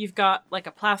you've got like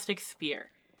a plastic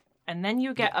sphere, and then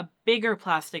you get a bigger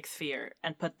plastic sphere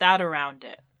and put that around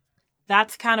it.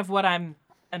 That's kind of what I'm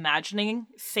imagining.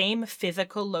 Same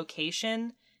physical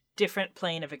location, different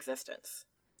plane of existence.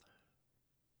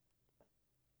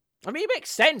 I mean, it makes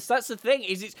sense. That's the thing.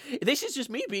 This is just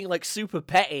me being like super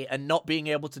petty and not being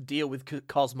able to deal with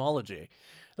cosmology.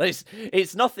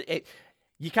 It's nothing.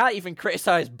 You can't even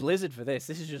criticize Blizzard for this.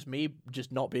 This is just me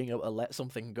just not being able to let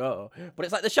something go. But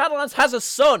it's like the Shadowlands has a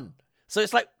sun. So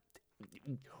it's like,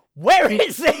 Where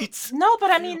is it? No,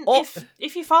 but I mean,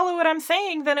 if you follow what I'm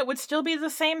saying, then it would still be the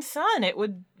same sun. It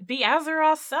would be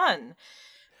Azeroth's sun.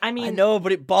 I mean, I know,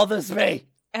 but it bothers me.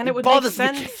 And it would make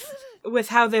sense with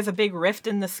how there's a big rift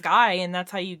in the sky, and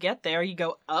that's how you get there. You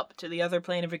go up to the other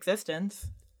plane of existence.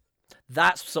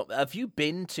 That's something. Have you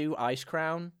been to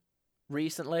Icecrown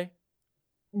recently?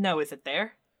 No, is it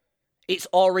there? It's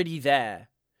already there.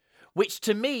 Which,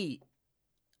 to me,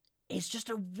 is just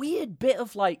a weird bit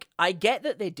of, like, I get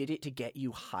that they did it to get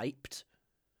you hyped,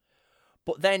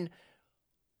 but then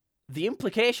the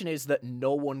implication is that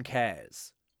no one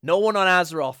cares. No one on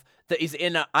Azeroth that is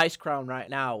in Icecrown right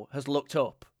now has looked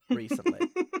up recently.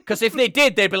 Because if they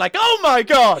did, they'd be like, oh my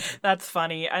god! That's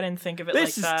funny. I didn't think of it like that.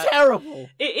 This is terrible!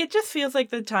 It just feels like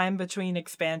the time between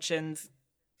expansions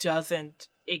doesn't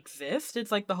exist.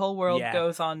 It's like the whole world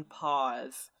goes on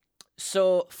pause.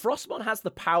 So Frostmourne has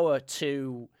the power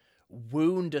to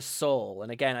wound a soul,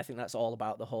 and again, I think that's all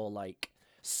about the whole like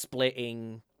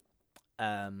splitting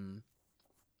Uther's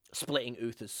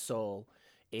soul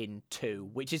in two,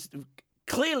 which is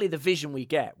clearly the vision we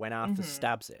get when Arthur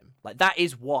stabs him. Like that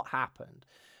is what happened.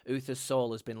 Uther's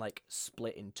soul has been like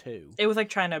split in two. It was like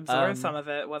trying to absorb some of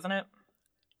it, wasn't it?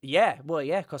 Yeah, well,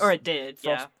 yeah, or it did.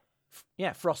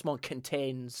 Frostmourne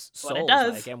contains souls. Well, it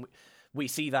does. Like, again, we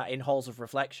see that in Halls of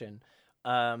Reflection.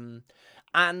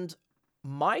 And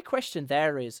my question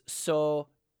there is, so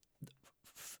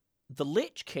the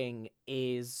Lich King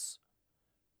is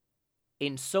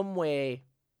in some way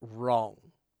wrong.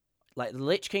 Like, the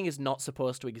Lich King is not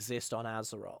supposed to exist on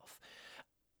Azeroth.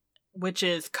 Which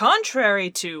is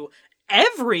contrary to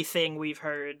everything we've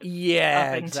heard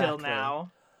up until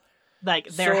now. Like,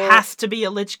 there has to be a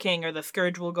Lich King or the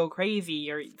Scourge will go crazy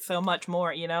or so much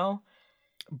more, you know?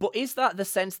 But is that the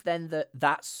sense then that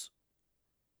that's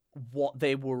what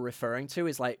they were referring to?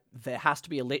 Is like, there has to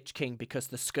be a Lich King because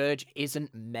the Scourge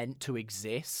isn't meant to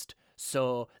exist.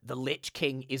 So the Lich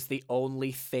King is the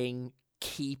only thing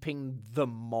keeping the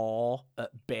Maw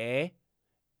at bay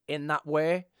in that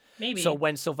way? Maybe. So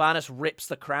when Sylvanas rips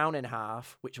the crown in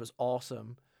half, which was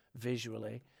awesome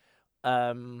visually,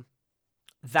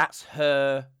 that's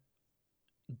her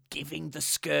giving the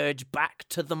Scourge back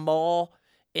to the Maw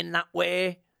in that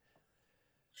way.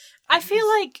 I feel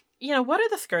like, you know, what are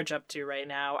the Scourge up to right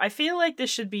now? I feel like this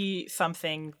should be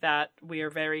something that we are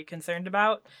very concerned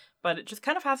about, but it just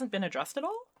kind of hasn't been addressed at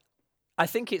all. I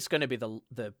think it's going to be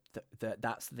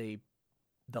that's the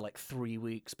like 3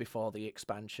 weeks before the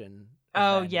expansion.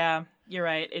 Oh yeah, you're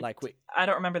right. I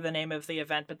don't remember the name of the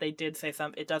event, but they did say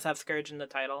it does have Scourge in the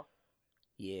title.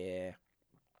 Yeah.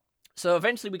 So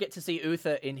eventually we get to see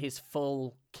Uther in his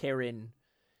full Kirin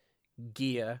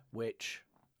gear, which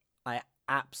I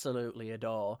absolutely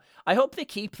adore. I hope they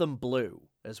keep them blue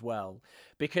as well,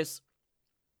 because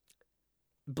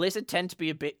Blizzard tend to be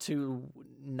a bit too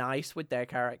nice with their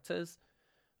characters.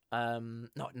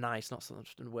 Not nice, not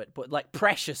such a word, but like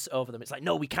precious over them. It's like,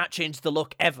 no, we can't change the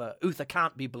look ever. Uther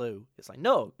can't be blue. It's like,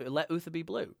 no, let Uther be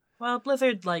blue. Well,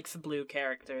 Blizzard likes blue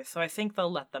characters, so I think they'll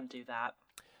let them do that.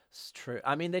 It's true.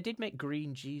 I mean, they did make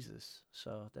green Jesus,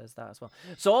 so there's that as well.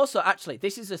 So also, actually,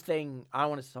 this is a thing I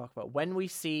wanted to talk about. When we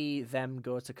see them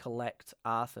go to collect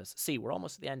Arthur's... See, we're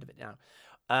almost at the end of it now.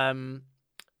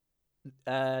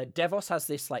 Devos has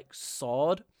this, like,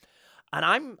 sword,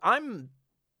 and I'm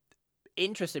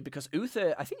interested because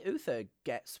I think Uther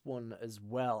gets one as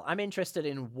well. I'm interested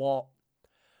in what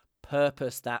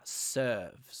purpose that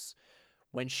serves.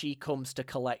 When she comes to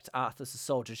collect Arthur's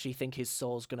soul, does she think his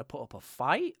soul's going to put up a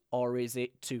fight? Or is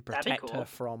it to protect her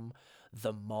from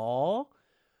the Maw?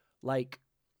 Like,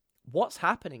 what's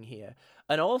happening here?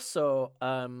 And also,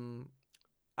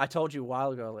 I told you a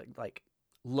while ago, like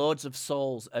loads of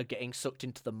souls are getting sucked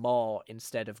into the Maw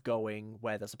instead of going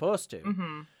where they're supposed to.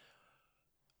 Mm-hmm.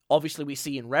 Obviously, we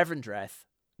see in Revendreth,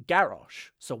 Garrosh.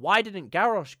 So why didn't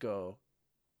Garrosh go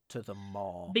to the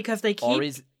Maw? Because they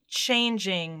keep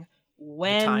changing...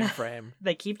 when the time frame.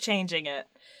 They keep changing it.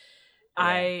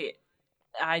 Yeah.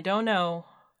 I don't know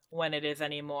when it is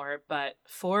anymore, but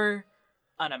for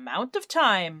an amount of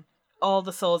time, all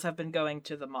the souls have been going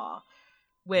to the Maw,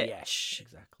 which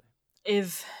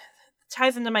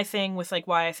ties into my thing with like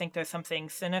why I think there's something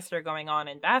sinister going on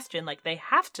in Bastion. Like they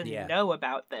have to know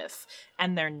about this,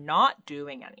 and they're not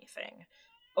doing anything,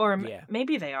 or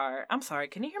maybe they are. I'm sorry.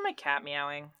 Can you hear my cat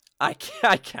meowing? I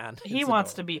can. He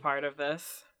wants to be part of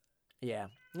this. Yeah,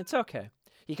 it's okay.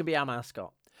 He can be our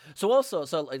mascot. So also,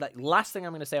 like last thing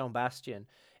I'm going to say on Bastion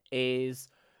is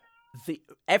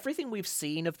everything we've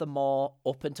seen of the Maw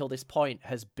up until this point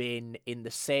has been in the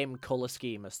same color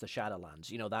scheme as the Shadowlands.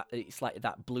 You know, that it's like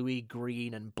that bluey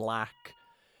green and black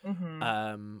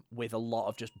with a lot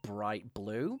of just bright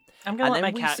blue. I'm gonna let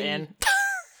my cat in.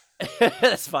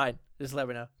 That's fine. Just let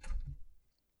me know.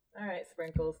 All right,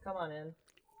 Sprinkles, come on in.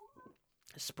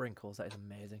 Sprinkles, that is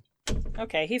amazing.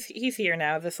 Okay, he's here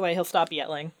now. This way he'll stop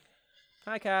yelling.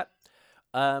 Hi, cat.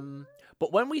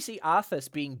 But when we see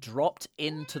Arthas being dropped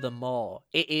into the maw,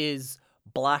 it is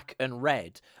black and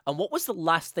red. And what was the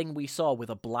last thing we saw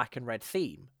with a black and red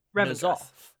theme?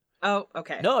 N'Zoth. Oh,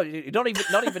 okay. No, not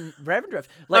even Revendreth.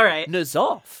 Like, all right,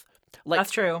 N'Zoth. Like,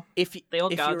 that's true. If you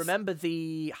remember I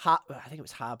think it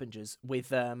was Harbingers with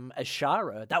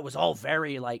Ashara, that was all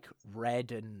very like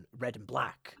red and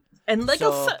black, and like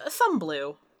some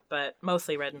blue, but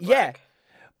mostly red and Yeah, black.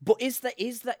 but is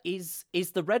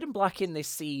the red and black in this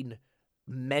scene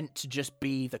meant to just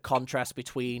be the contrast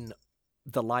between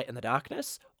the light and the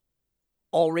darkness,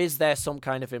 or is there some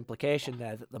kind of implication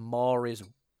there that the maw is,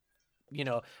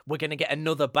 we're going to get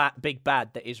another big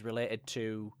bad that is related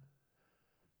to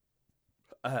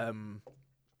the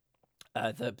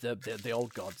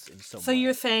old gods in some way? So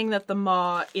you're saying that the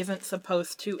maw isn't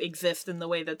supposed to exist in the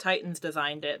way the Titans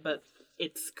designed it, but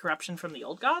it's corruption from the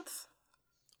old gods?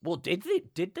 Well, did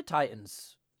the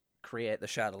Titans create the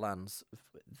Shadowlands?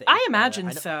 I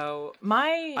imagine so.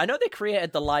 I know they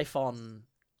created the life on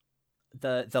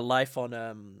the life on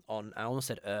I almost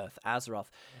said Earth, Azeroth,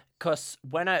 because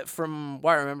from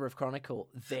what I remember of Chronicle,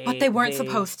 they weren't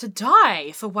supposed to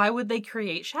die, so why would they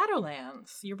create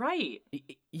Shadowlands? You're right.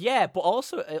 Yeah, but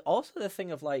also the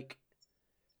thing of like,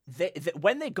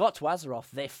 when they got to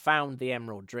Azeroth, they found the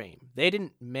Emerald Dream. They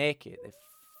didn't make it; they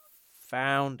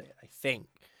found it, I think.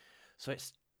 So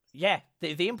it's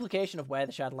the implication of where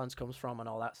the Shadowlands comes from and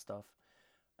all that stuff.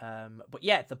 But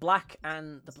yeah, the black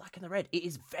and the red, it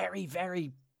is very,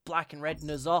 very black and red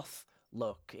N'Zoth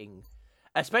looking,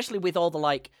 especially with all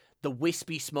the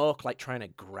wispy smoke trying to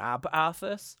grab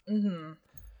Arthas. Mm-hmm.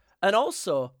 And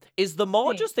also, is the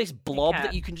maw just this blob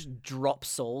that you can just drop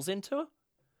souls into?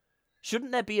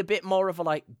 Shouldn't there be a bit more of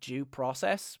a due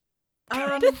process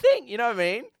kind of thing? You know what I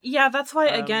mean? Yeah, that's why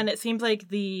again it seems like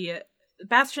the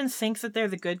Bastion thinks that they're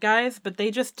the good guys, but they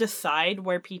just decide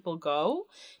where people go,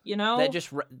 They're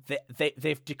just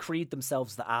they've decreed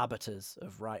themselves the arbiters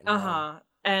of right and wrong.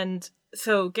 And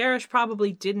so Garrosh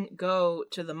probably didn't go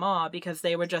to the maw because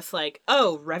they were just like,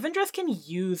 oh, Revendreth can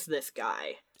use this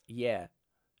guy. Yeah.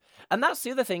 And that's the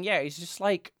other thing, it's just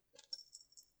like,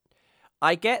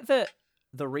 I get that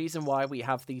the reason why we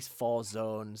have these 4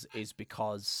 zones is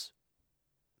because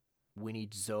we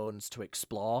need zones to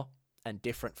explore and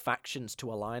different factions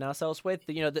to align ourselves with.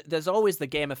 There's always the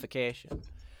gamification.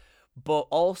 But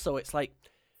also, it's like,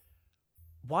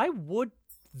 why would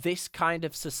this kind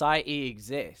of society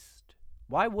exist?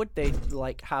 Why would they,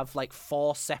 have,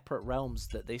 4 separate realms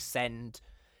that they send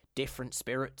different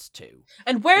spirits to?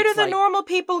 And where do the normal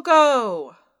people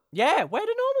go? Yeah, where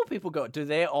do normal people go? Do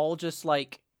they all just,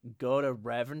 go to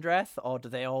Revendreth, or do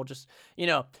they all just,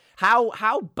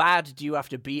 how bad do you have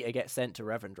to be to get sent to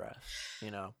Revendreth?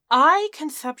 I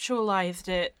conceptualized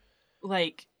it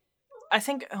I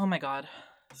think, oh my god,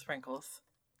 Sprinkles,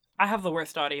 I have the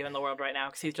worst audio in the world right now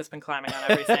because he's just been climbing on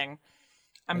everything.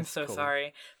 I'm so cool.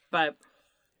 Sorry, but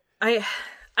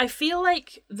I feel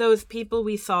like those people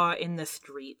we saw in the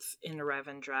streets in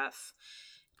Revendreth,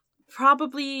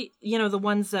 probably, the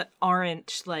ones that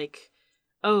aren't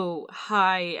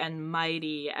high and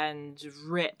mighty and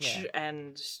rich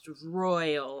and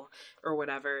royal or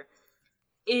whatever,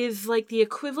 is the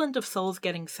equivalent of souls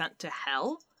getting sent to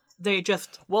hell. They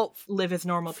just live as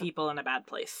normal people in a bad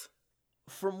place.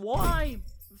 From what I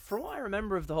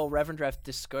remember of the whole Revendreth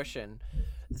discussion,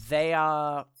 they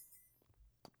are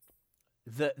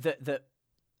the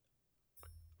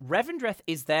Revendreth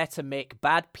is there to make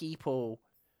bad people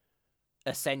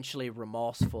essentially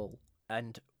remorseful,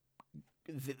 and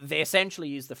they essentially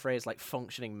use the phrase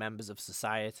functioning members of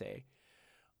society.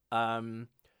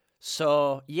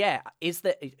 So yeah,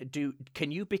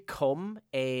 can you become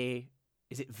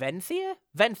is it Venthyr?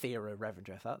 Venthyr are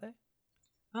Revendreth, aren't they?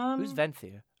 Who's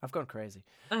Venthyr? I've gone crazy.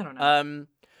 I don't know.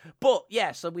 But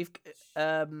yeah, so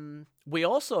we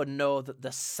also know that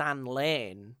the San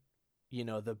Lane,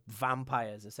 the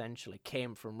vampires essentially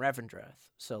came from Revendreth.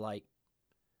 So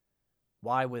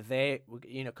why were they?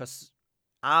 Because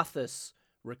Arthas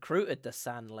recruited the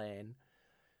San Lane.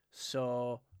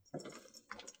 So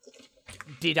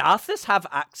did Arthas have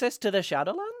access to the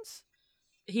Shadowlands?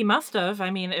 He must have. I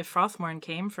mean, if Frostmourne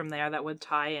came from there, that would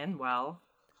tie in well.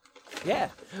 Yeah.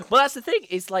 Well, that's the thing.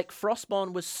 Is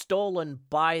Frostmourne was stolen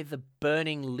by the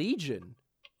Burning Legion.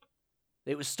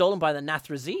 It was stolen by the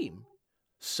Nathrazim.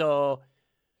 So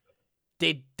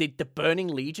did the Burning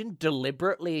Legion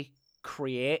deliberately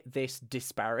create this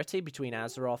disparity between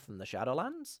Azeroth and the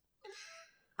Shadowlands?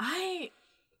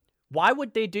 Why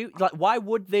would they do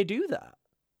that?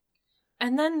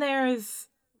 And then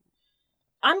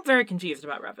I'm very confused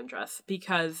about Revendreth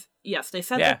because, yes, they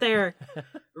said that they're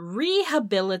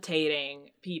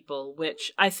rehabilitating people,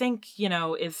 which I think,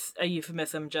 is a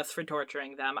euphemism just for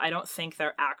torturing them. I don't think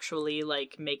they're actually,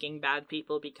 making bad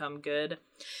people become good.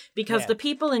 Because the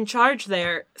people in charge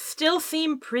there still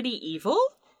seem pretty evil.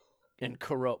 And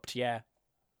corrupt, yeah.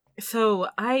 So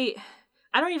I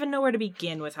don't even know where to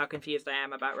begin with how confused I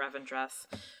am about Revendreth.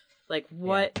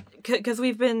 What... Because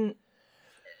we've been...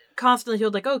 constantly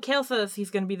told Kael'thas,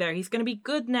 he's gonna be there, he's gonna be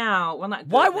good now. Well, not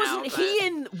good. Why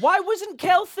wasn't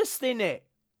Kael'thas in it?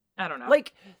 I don't know.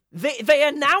 They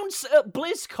announced at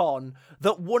BlizzCon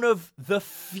that one of the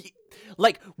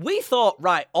we thought,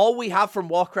 right, all we have from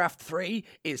Warcraft 3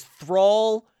 is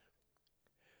Thrall.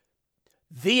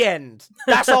 The end.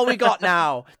 That's all we got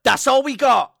now. That's all we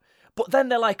got. But then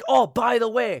they're like, oh, by the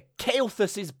way,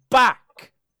 Kael'thas is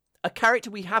back. A character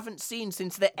we haven't seen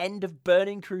since the end of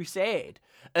Burning Crusade.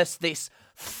 As this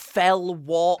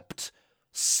warped,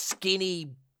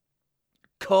 skinny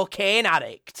cocaine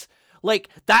addict.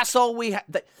 That's all we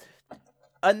had.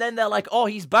 And then they're like, oh,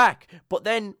 he's back. But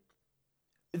then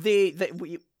why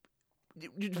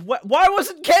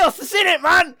wasn't Kael'thas in it,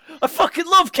 man? I fucking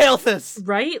love Kael'thas.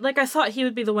 Right? I thought he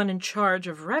would be the one in charge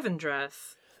of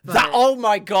Revendreth. But... oh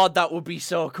my god, that would be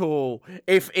so cool.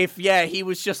 If he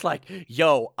was just like,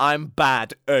 yo, I'm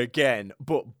bad again,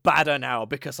 but badder now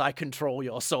because I control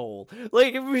your soul. It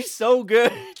would be so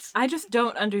good. I just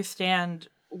don't understand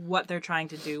what they're trying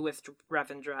to do with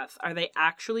Revendreth. Are they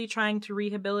actually trying to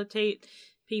rehabilitate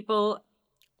people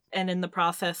and in the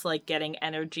process, getting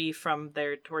energy from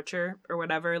their torture or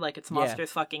whatever? It's Monsters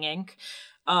fucking Inc.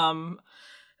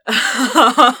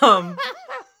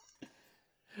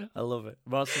 I love it.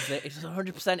 Monsters Inc. It's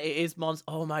 100%. It is Monsters.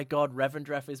 Oh my god,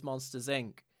 Revendreth is Monsters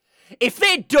Inc. If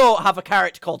they don't have a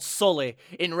character called Sully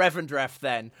in Revendreth,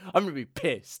 then I'm gonna be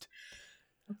pissed.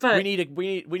 But we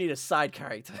need a side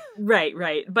character. Right.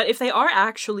 But if they are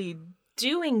actually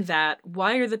doing that,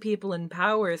 why are the people in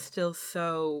power still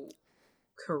so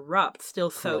corrupt, still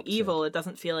so evil? It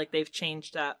doesn't feel like they've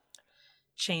changed at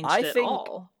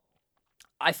all.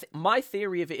 My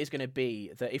theory of it is going to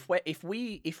be that if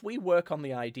we work on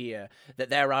the idea that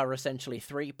there are essentially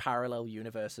 3 parallel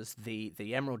universes,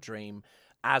 the Emerald Dream,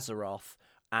 Azeroth,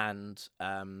 and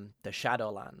the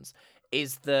Shadowlands,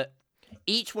 is that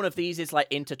each one of these is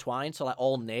intertwined. So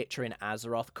all nature in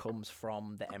Azeroth comes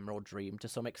from the Emerald Dream to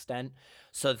some extent.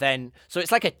 So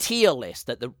it's like a tier list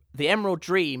that the Emerald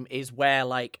Dream is where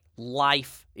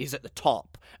life is at the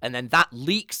top, and then that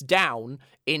leaks down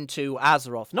into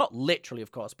Azeroth. Not literally,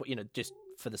 of course, but just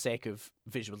for the sake of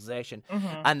visualization.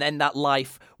 Mm-hmm. And then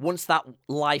once that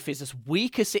life is as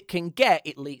weak as it can get,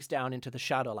 it leaks down into the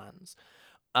Shadowlands.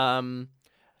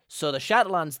 So the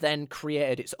Shadowlands then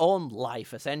created its own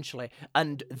life, essentially,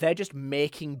 and they're just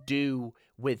making do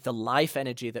with the life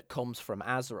energy that comes from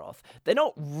Azeroth. They're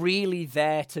not really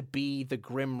there to be the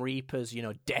Grim Reapers,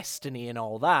 destiny and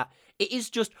all that. It is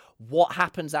just what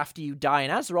happens after you die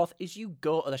in Azeroth is you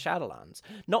go to the Shadowlands.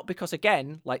 Not because,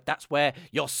 again, that's where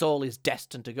your soul is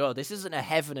destined to go. This isn't a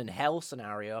heaven and hell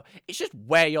scenario. It's just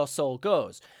where your soul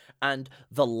goes. And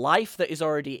the life that is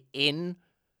already in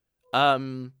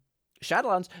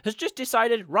Shadowlands has just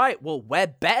decided, right, well, we're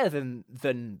better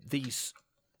than these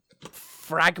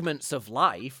fragments of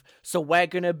life, so we're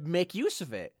going to make use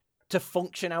of it to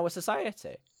function our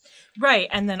society. Right,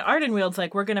 and then Ardenweald's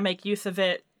we're going to make use of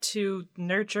it to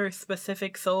nurture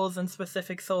specific souls and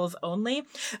specific souls only.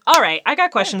 All right, I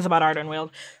got questions about Ardenweald.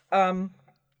 And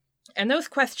those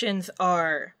questions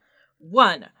are,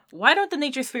 1, why don't the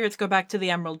nature spirits go back to the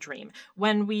Emerald Dream?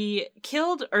 When we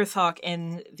killed Earthhawk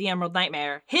in the Emerald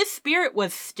Nightmare, his spirit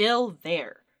was still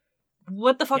there.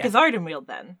 What the fuck is Ardenweald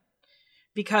then?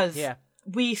 Because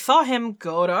we saw him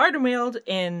go to Ardenweald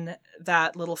in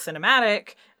that little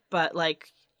cinematic, but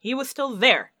he was still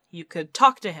there. You could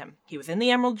talk to him. He was in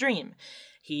the Emerald Dream.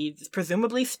 He's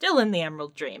presumably still in the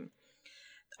Emerald Dream.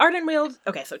 Ardenweald...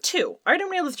 Okay, so 2.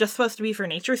 Ardenweald is just supposed to be for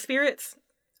nature spirits,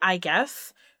 I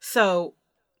guess. So,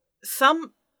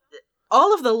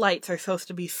 all of the lights are supposed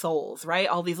to be souls, right?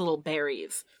 All these little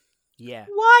berries. Yeah.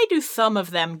 Why do some of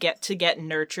them get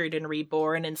nurtured and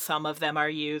reborn, and some of them are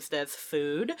used as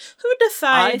food? Who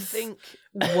decides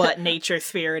what nature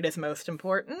spirit is most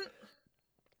important?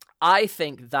 I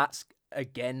think that's,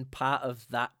 again, part of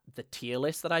the tier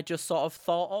list that I just sort of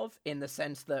thought of, in the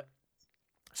sense that,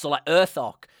 so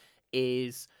Earthhawk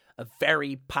is a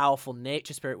very powerful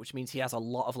nature spirit, which means he has a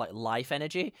lot of like life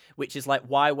energy, which is like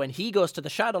why when he goes to the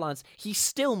Shadowlands, he's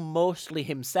still mostly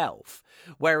himself.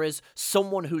 Whereas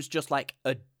someone who's just like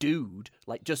a dude,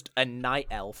 like just a night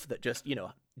elf that just,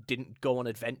 didn't go on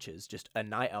adventures, just a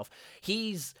night elf,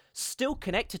 he's still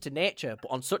connected to nature,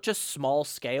 but on such a small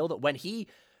scale that when he,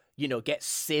 gets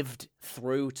sieved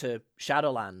through to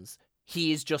Shadowlands,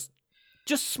 he is just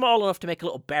small enough to make a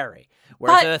little berry.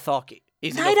 Whereas Earthhawk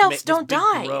is night enough to elves make don't this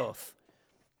big die. growth.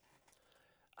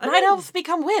 Night elves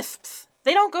become wisps.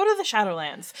 They don't go to the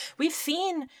Shadowlands. We've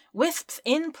seen wisps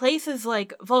in places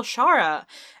like Volshara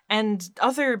and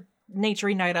other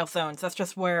naturey night elf zones. That's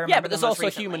just where. Yeah, but there's also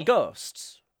human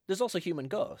ghosts.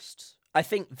 I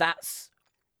think that's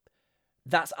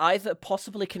either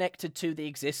possibly connected to the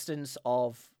existence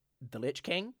of the Lich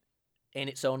King in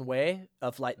its own way,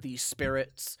 of like these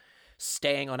spirits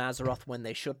staying on Azeroth when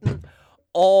they shouldn't,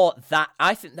 or that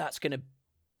I think that's going to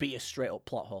be a straight up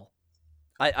plot hole.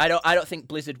 I don't think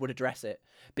Blizzard would address it,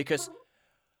 because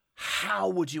how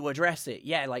would you address it?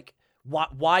 Yeah, like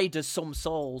why does some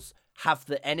souls have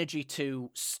the energy to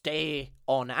stay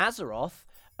on Azeroth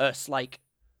as like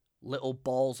little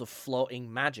balls of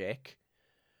floating magic,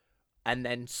 and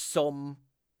then some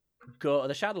go to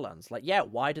the Shadowlands? Like, yeah,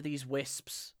 why do these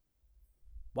wisps?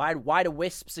 Why do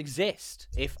wisps exist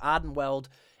if Ardenweld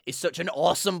is such an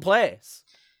awesome place?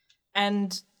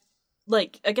 And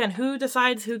like, again, who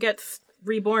decides who gets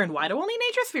reborn? Why do only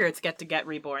nature spirits get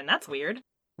reborn? That's weird.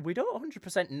 We don't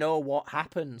 100% know what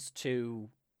happens to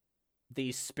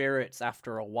these spirits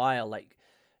after a while. Like,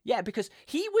 yeah, because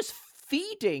he was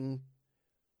feeding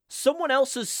someone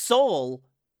else's soul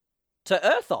to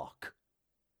Earthhawk.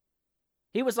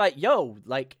 He was like, yo,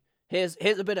 like, here's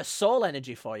a bit of soul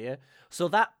energy for you. So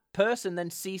that person then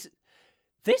sees...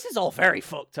 This is all very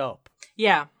fucked up.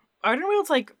 Yeah. Ardenweald's,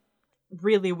 like,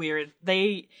 really weird.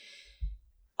 If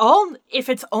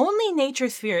it's only nature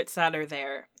spirits that are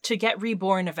there to get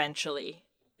reborn eventually,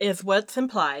 is what's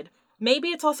implied. Maybe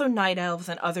it's also night elves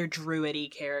and other druidy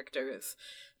characters.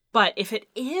 But if it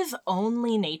is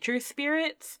only nature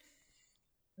spirits,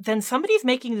 then somebody's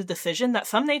making the decision that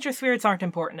some nature spirits aren't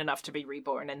important enough to be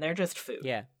reborn, and they're just food.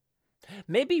 Yeah.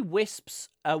 Maybe wisps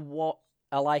are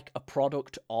like a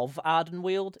product of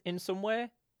Ardenweald in some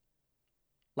way.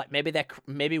 Like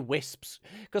maybe wisps,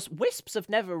 because wisps have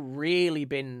never really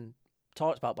been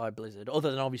talked about by Blizzard,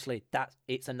 other than obviously that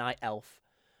it's a night elf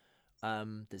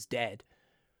that's dead.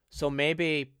 So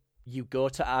maybe you go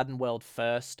to Ardenweald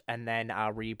first and then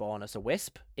are reborn as a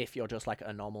wisp if you're just like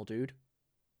a normal dude.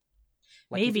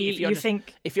 Like maybe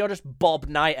if you're just Bob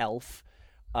Night Elf,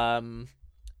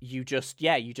 you just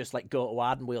like go to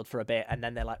Ardenweald for a bit and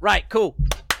then they're like, right, cool,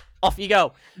 off you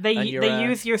go. They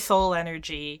use your soul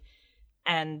energy,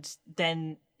 and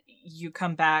then you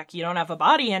come back. You don't have a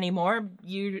body anymore.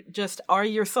 You just are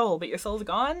your soul, but your soul's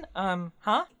gone.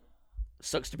 Huh?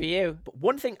 Sucks to be you. But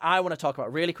one thing I want to talk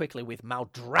about really quickly with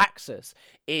Maldraxxus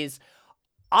is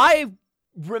I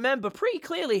remember pretty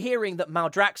clearly hearing that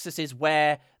Maldraxxus is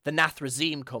where the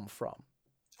Nathrazim come from.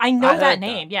 I know that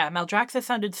name. Yeah, Maldraxxus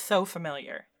sounded so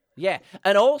familiar. Yeah,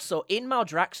 and also in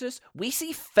Maldraxxus, we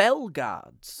see Fel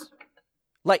guards.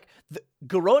 Like,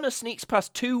 Garona sneaks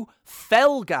past 2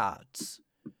 Fel guards.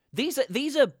 These are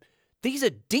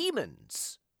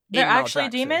demons. They're actually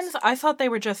demons? I thought they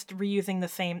were just reusing the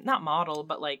same, not model,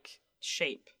 but like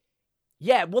shape.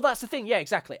 Yeah, well, that's the thing. Yeah,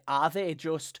 exactly.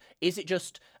 Is it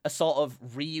just a sort of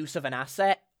reuse of an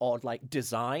asset or like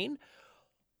design?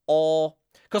 Or,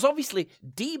 because obviously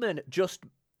demon just,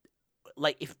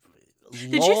 like, if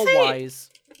lore-wise...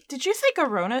 Did you say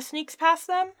Garona sneaks past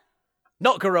them?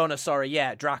 Not Garona, sorry.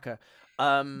 Yeah, Draka.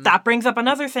 That brings up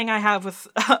another thing I have with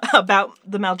about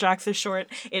the Maldraxxus short.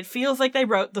 It feels like they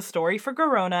wrote the story for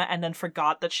Garona and then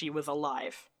forgot that she was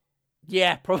alive.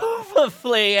 Yeah,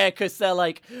 probably, yeah, because they're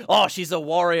like, oh, she's a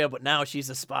warrior, but now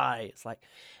she's a spy. It's like,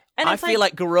 I feel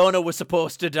like Garona was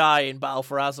supposed to die in Battle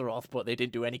for Azeroth, but they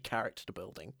didn't do any character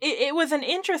building. It was an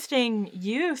interesting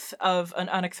use of an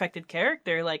unexpected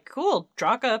character. Like, cool,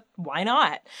 Draka, why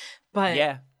not? But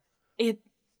yeah,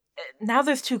 now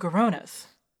there's 2 Garonas.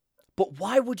 But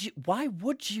why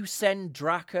would you send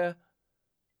Draka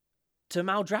to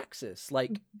Maldraxxus?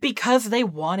 Like, because they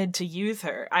wanted to use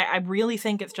her. I really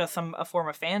think it's just a form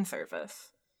of fan service.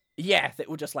 Yeah, they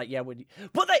were just like, yeah, but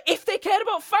if they cared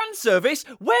about fan service,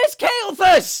 where's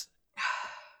Kael'thas?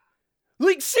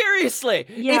 Like, seriously,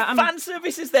 if fan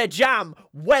service is their jam,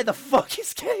 where the fuck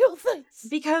is Kael'thas?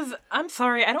 Because, I'm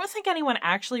sorry, I don't think anyone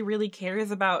actually really cares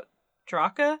about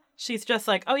Draka. She's just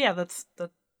like, oh yeah, that's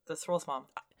Thrall's mom.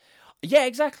 Yeah,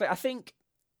 exactly. I think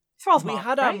Thrall's we mom,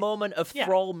 had right? our moment of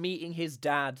Thrall meeting his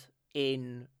dad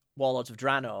in Warlords of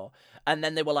Draenor, and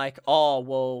then they were like, oh,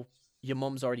 well, your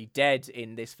mum's already dead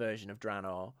in this version of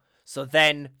Draenor. So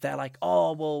then they're like,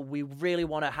 oh, well, we really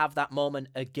want to have that moment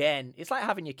again. It's like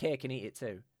having your cake and eat it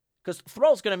too. Because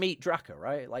Thrall's going to meet Draka,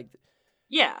 right? Like,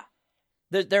 yeah.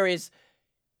 There is...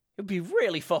 It would be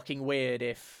really fucking weird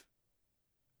if...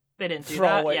 They didn't do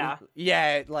that, yeah.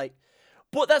 Yeah, like...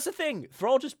 But that's the thing.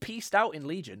 Thrall just pieced out in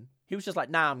Legion. He was just like,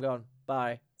 nah, I'm gone.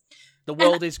 Bye. The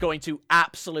world is going to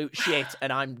absolute shit,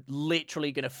 and I'm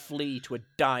literally going to flee to a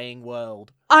dying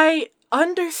world. I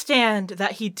understand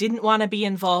that he didn't want to be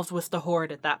involved with the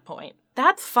Horde at that point.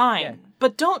 That's fine. Yeah.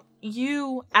 But don't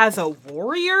you, as a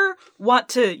warrior, want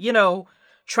to,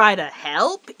 try to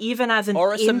help, even as an...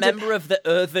 Or as a member of the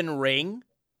Earthen Ring?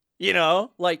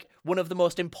 Like, one of the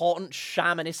most important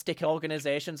shamanistic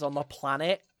organizations on the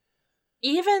planet?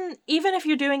 Even if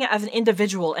you're doing it as an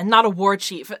individual and not a war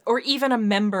chief, or even a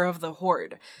member of the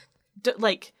Horde.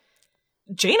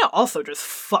 Jaina also just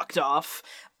fucked off,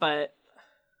 but...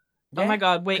 Yeah, oh my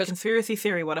god, wait, conspiracy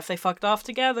theory, what if they fucked off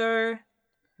together?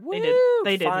 Woo,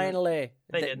 they didn't. Finally.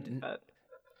 They didn't, but...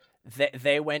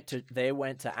 They went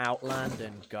to Outland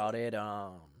and got it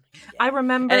on. Yeah. I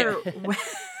remember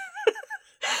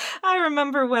I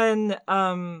remember when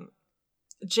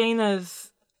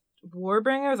Jaina's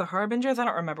Warbringers or Harbingers, I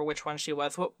don't remember which one she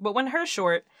was, but when her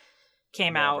short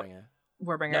came out,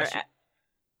 Warbringer,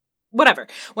 whatever.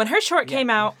 When her short came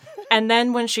out, and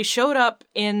then when she showed up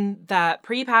in that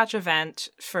pre-patch event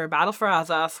for Battle for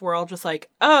Azoth, we're all just like,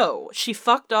 oh, she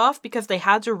fucked off because they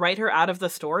had to write her out of the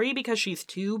story because she's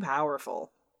too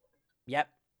powerful. Yep.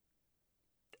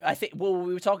 I think,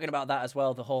 we were talking about that as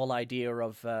well, the whole idea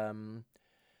of the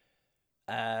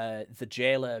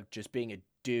jailer just being a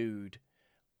dude,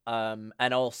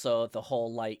 and also the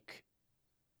whole,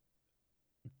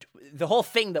 the whole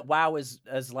thing that WoW is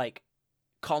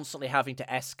constantly having to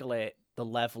escalate the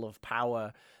level of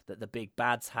power that the big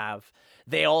bads have.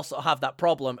 They also have that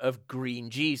problem of Green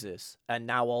Jesus, and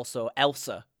now also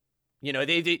Elsa.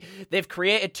 They've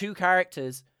created two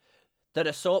characters that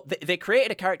are they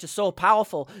created a character so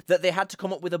powerful that they had to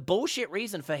come up with a bullshit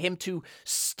reason for him to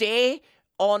stay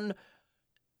on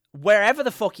wherever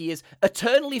the fuck he is,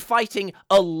 eternally fighting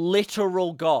a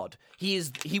literal god. He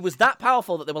was that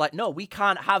powerful that they were like, no, we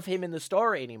can't have him in the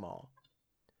story anymore.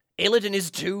 Illidan is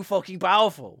too fucking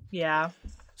powerful. Yeah.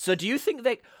 So do you think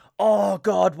oh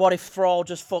god, what if Thrall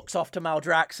just fucks off to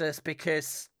Maldraxxus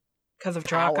because of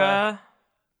Draka?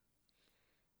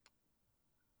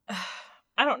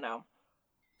 I don't know.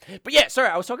 But yeah, sorry,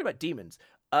 I was talking about demons.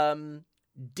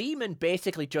 Demon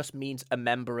basically just means a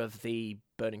member of the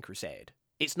Burning Crusade.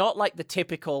 It's not like the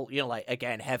typical,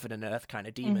 again, heaven and earth kind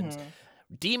of demons. Mm-hmm.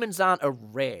 Demons aren't a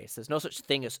race. There's no such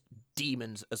thing as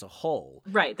demons as a whole.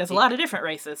 Right, there's a lot of different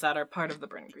races that are part of the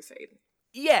Burning Crusade.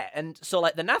 Yeah, and so,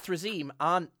 the Nathrazim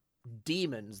aren't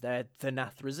demons, they're the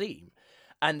Nathrazim.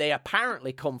 And they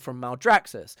apparently come from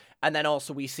Maldraxxus. And then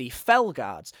also we see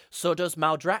Felguards. So does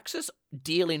Maldraxxus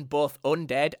deal in both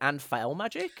undead and fel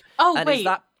magic? Oh, and wait.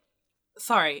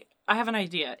 Sorry, I have an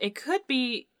idea. It could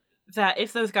be that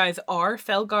if those guys are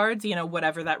Felguards,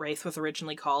 whatever that race was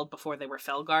originally called before they were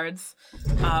Felguards,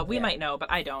 we might know,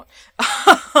 but I don't.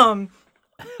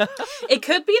 It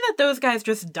could be that those guys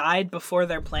just died before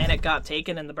their planet got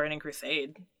taken in the Burning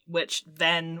Crusade, which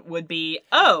then would be,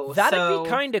 that'd be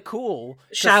kind of cool.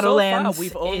 Shadowlands,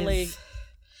 we've only...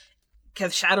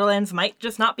 Because Shadowlands might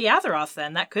just not be Azeroth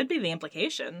then. That could be the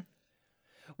implication.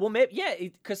 Well, maybe, yeah,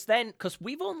 because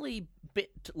we've only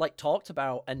talked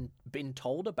about and been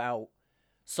told about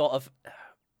sort of,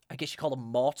 I guess you call them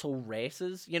mortal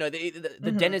races, the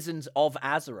mm-hmm. denizens of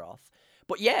Azeroth.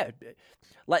 But yeah,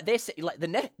 they say, the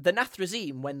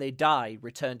Nathrazim, when they die,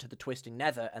 return to the Twisting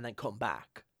Nether and then come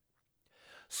back.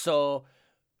 So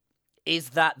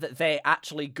is that they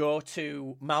actually go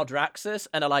to Maldraxxus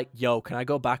and are like, yo, can I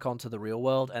go back onto the real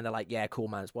world? And they're like, yeah, cool,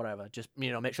 man, it's whatever. Just,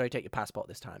 make sure you take your passport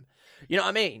this time. You know what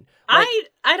I mean?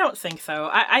 I don't think so.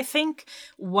 I think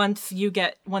once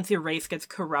your race gets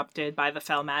corrupted by the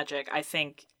fel magic, I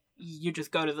think you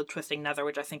just go to the Twisting Nether,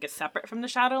 which I think is separate from the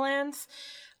Shadowlands.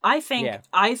 I think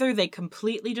either they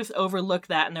completely just overlook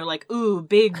that and they're like, ooh,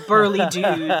 big burly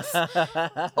dudes.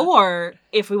 Or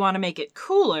if we want to make it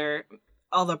cooler,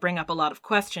 although bring up a lot of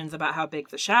questions about how big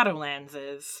the Shadowlands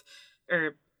is,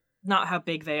 or not how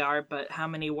big they are, but how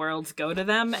many worlds go to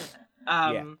them,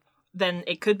 then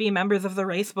it could be members of the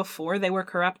race before they were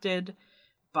corrupted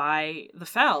by the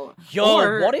fel.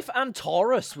 Yo, what if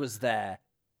Antorus was there?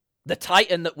 The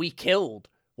Titan that we killed.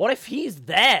 What if he's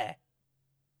there?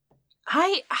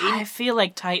 I feel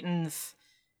like Titans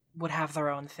would have their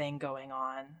own thing going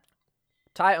on.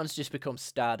 Titans just become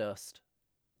Stardust.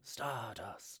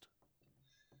 Stardust.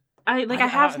 I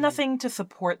have nothing to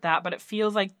support that, but it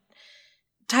feels like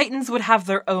Titans would have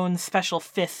their own special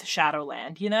fifth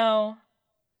Shadowland, you know?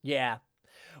 Yeah.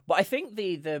 But I think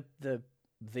the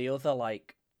other,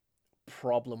 like,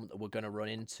 problem that we're going to run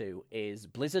into is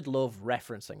Blizzard love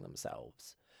referencing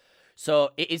themselves.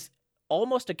 So it is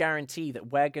almost a guarantee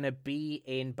that we're going to be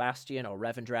in Bastion or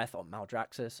Revendreth or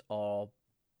Maldraxxus or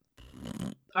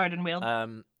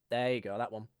Ardenweald. There you go,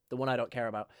 that one. The one I don't care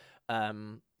about.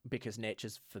 Because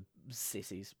nature's for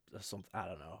sissies or something. I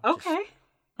don't know. Okay.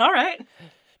 All right.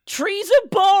 Trees are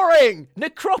boring!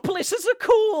 Necropolises are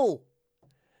cool!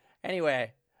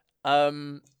 Anyway,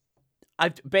 I'm my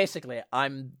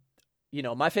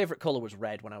favorite color was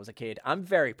red when I was a kid. I'm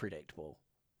very predictable,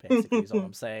 basically, is all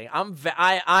I'm saying.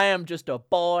 I am just a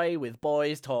boy with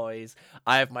boys' toys.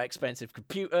 I have my expensive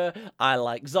computer. I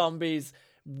like zombies.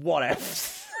 Whatever.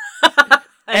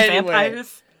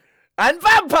 Vampires. And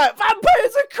vampires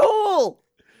are cool!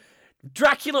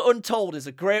 Dracula Untold is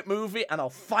a great movie, and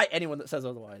I'll fight anyone that says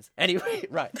otherwise. Anyway,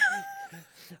 right.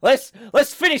 Let's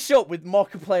finish up with more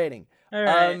complaining. All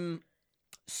right.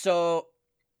 So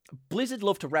Blizzard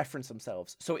love to reference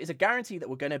themselves. So it's a guarantee that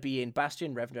we're going to be in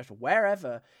Bastion, Revendreth, or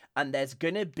wherever, and there's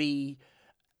going to be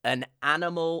an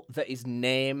animal that is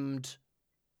named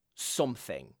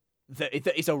something.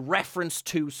 That is a reference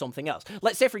to something else.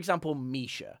 Let's say, for example,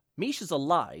 Misha. Misha's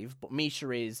alive, but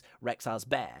Misha is Rexar's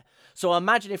bear. So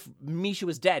imagine if Misha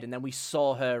was dead and then we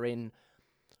saw her in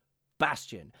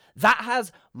Bastion. That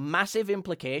has massive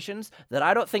implications that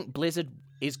I don't think Blizzard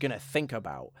is going to think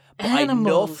about. But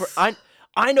Animals.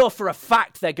 I know for a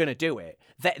fact they're going to do it.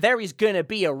 There is going to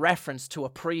be a reference to a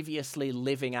previously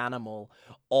living animal,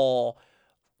 or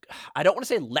I don't want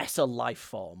to say lesser life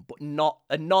form, but not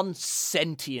a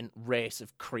non-sentient race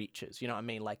of creatures. You know what I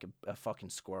mean? Like a fucking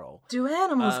squirrel. Do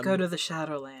animals go to the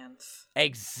Shadowlands?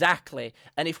 Exactly.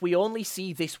 And if we only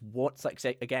see this once, like,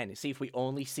 say, again, see if we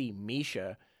only see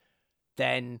Misha,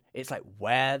 then it's like,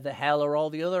 where the hell are all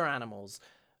the other animals?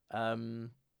 And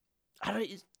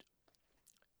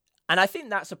I think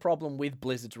that's a problem with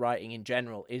Blizzard's writing in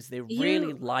general, is they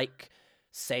really like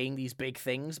saying these big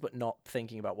things, but not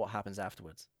thinking about what happens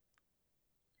afterwards.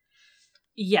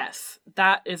 Yes,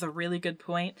 that is a really good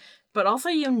point. But also,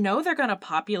 they're going to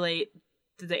populate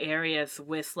the areas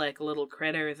with, like, little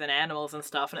critters and animals and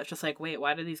stuff, and it's just like, wait,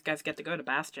 why do these guys get to go to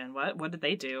Bastion? What did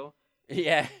they do?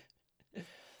 Yeah.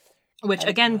 Which,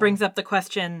 again, brings up the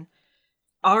question,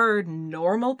 are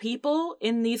normal people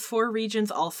in these 4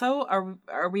 regions also?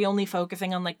 Are we only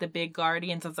focusing on, like, the big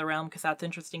guardians of the realm because that's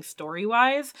interesting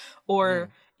story-wise? Or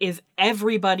is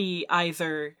everybody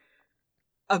either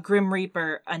a Grim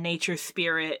Reaper, a nature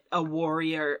spirit, a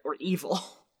warrior, or evil?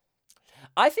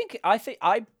 I'm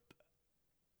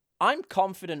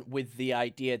confident with the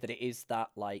idea that it is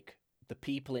that, like, the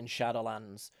people in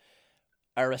Shadowlands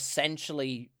are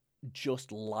essentially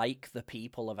just like the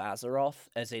people of Azeroth,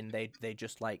 as in they're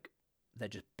just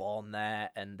born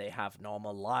there and they have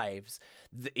normal lives.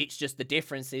 It's just the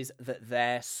difference is that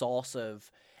their source of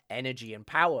energy and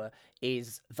power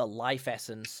is the life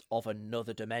essence of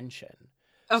another dimension.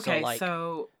 Okay,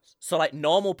 so like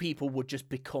normal people would just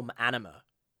become anima.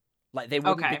 Like they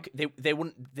wouldn't. Okay. They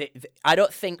wouldn't. I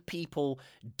don't think people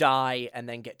die and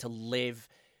then get to live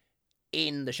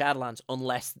in the Shadowlands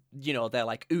unless they're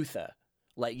like Uther.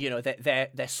 Like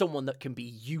they're someone that can be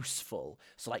useful.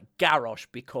 So like Garrosh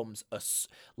becomes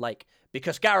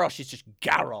because Garrosh is just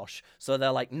Garrosh. So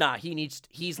they're like, nah,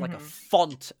 he's like a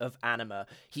font of anima.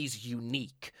 He's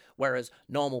unique. Whereas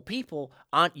normal people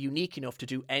aren't unique enough to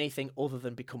do anything other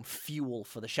than become fuel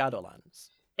for the Shadowlands.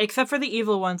 Except for the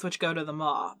evil ones, which go to the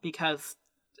Maw, because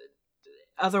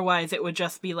otherwise it would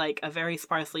just be like a very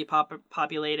sparsely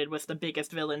populated with the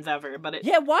biggest villains ever. But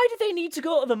yeah, why do they need to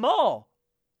go to the Maw?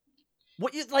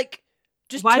 What you like?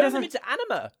 Just turn them into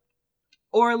anima.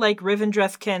 Or like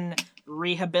Rivendreth can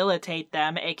rehabilitate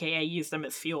them, aka use them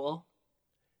as fuel.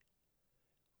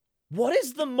 What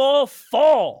is the Maw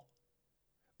for?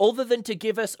 Other than to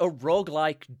give us a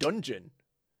roguelike dungeon.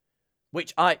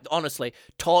 Which honestly,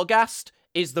 Torghast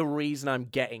is the reason I'm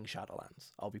getting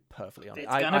Shadowlands. I'll be perfectly honest.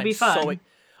 It's gonna be fun.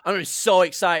 I'm so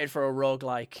excited for a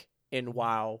roguelike in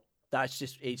WoW. It's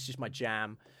just my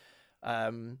jam.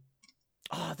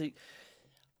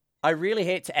 I really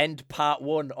hate to end part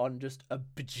 1 on just a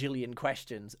bajillion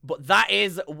questions, but that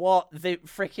is what the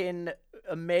freaking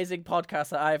amazing podcast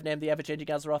that I have named the Ever-Changing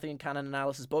Azerothian Canon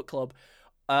Analysis Book Club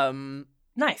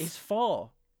nice is for.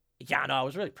 Yeah, no, I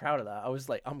was really proud of that. I was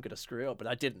like, I'm gonna screw it up, but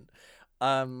I didn't.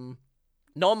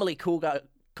 Normally, cool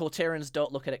cool Tyrants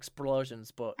don't look at explosions,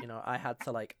 but I had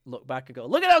to like look back and go,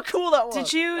 look at how cool that was.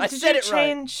 Did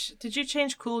you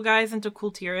change cool guys into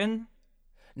cool Tyran?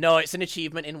 No, it's an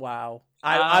achievement in WoW.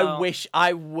 I wish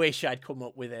I'd come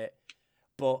up with it,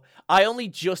 but I only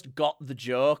just got the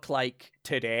joke like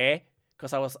today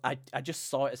because I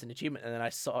just saw it as an achievement, and then I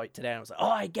saw it today and I was like,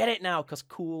 oh, I get it now because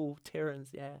cool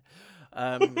Tyrants, yeah.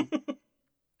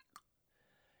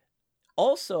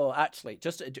 Also, actually,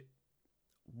 just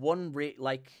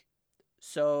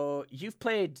so you've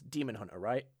played Demon Hunter,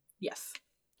 right? Yes.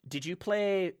 Did you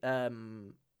play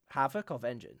Havoc or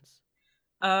Vengeance?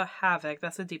 Havoc.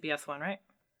 That's a DPS one, right?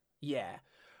 Yeah.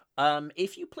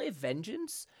 If you play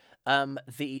Vengeance, the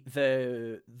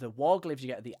warglyphs you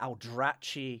get are the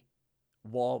Aldrachi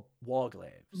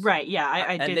warglyphs. Right. Yeah,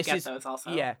 I did get those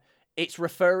also. Yeah, it's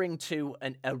referring to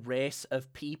a race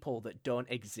of people that don't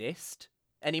exist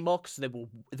anymore because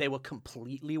they were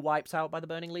completely wiped out by the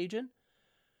Burning Legion.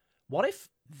 What if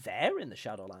they're in the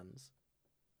Shadowlands?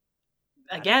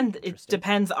 Again, it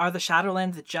depends. Are the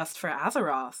Shadowlands just for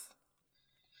Azeroth?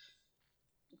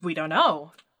 We don't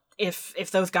know. If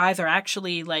those guys are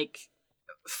actually like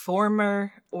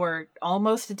former or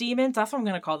almost demons, that's what I'm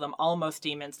going to call them, almost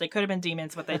demons. They could have been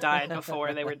demons, but they died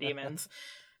before they were demons.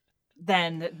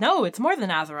 Then, no, it's more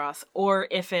than Azeroth. Or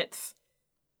if it's,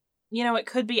 it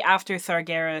could be after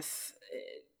Sargeras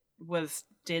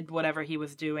did whatever he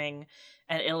was doing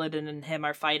and Illidan and him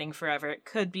are fighting forever. It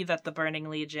could be that the Burning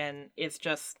Legion is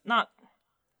just not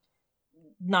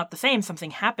the same.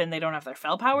 Something happened. They don't have their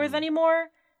fel powers anymore.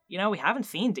 We haven't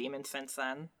seen demons since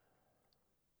then.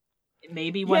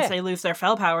 Maybe once they lose their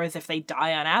fel powers, if they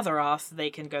die on Azeroth, they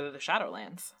can go to the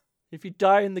Shadowlands. If you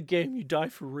die in the game, you die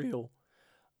for real.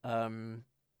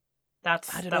 That's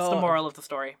the moral of the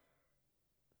story.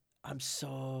 Let's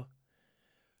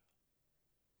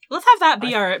have that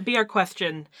be our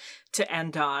question to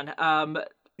end on. Are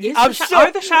the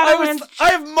Shadowlands?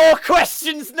 I have more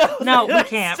questions now. No, we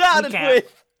can't.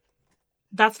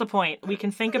 That's the point. We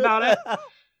can think about it,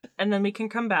 and then we can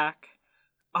come back.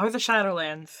 Are the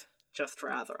Shadowlands just for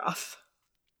Azeroth?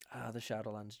 The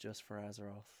Shadowlands just for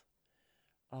Azeroth.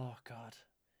 Oh God,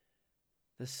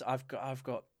 I've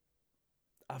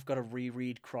got to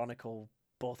reread Chronicle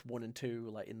both 1 and 2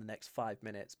 like in the next 5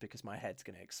 minutes because my head's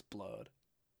gonna explode.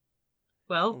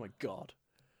 Well, oh my God.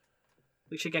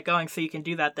 We should get going so you can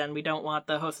do that then. We don't want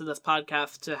the host of this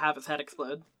podcast to have his head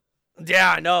explode.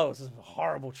 Yeah, I know. This is a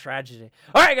horrible tragedy.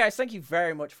 All right, guys, thank you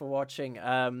very much for watching.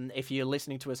 If you're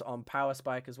listening to us on Power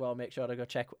Spike as well, make sure to go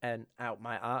check out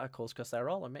my articles because they're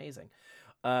all amazing.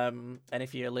 And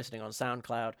if you're listening on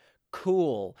SoundCloud,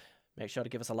 cool. Make sure to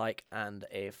give us a like and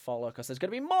a follow because there's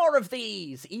going to be more of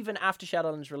these. Even after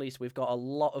Shadowlands release, we've got a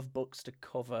lot of books to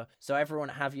cover. So everyone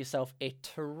have yourself a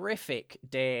terrific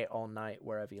day or night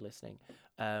wherever you're listening.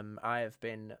 I have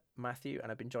been Matthew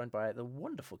and I've been joined by the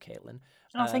wonderful Caitlin.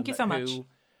 Oh, thank you so much.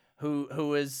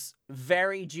 Who has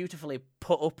very dutifully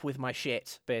put up with my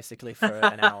shit basically for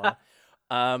an hour.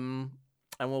 And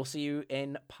we'll see you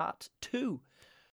in part 2.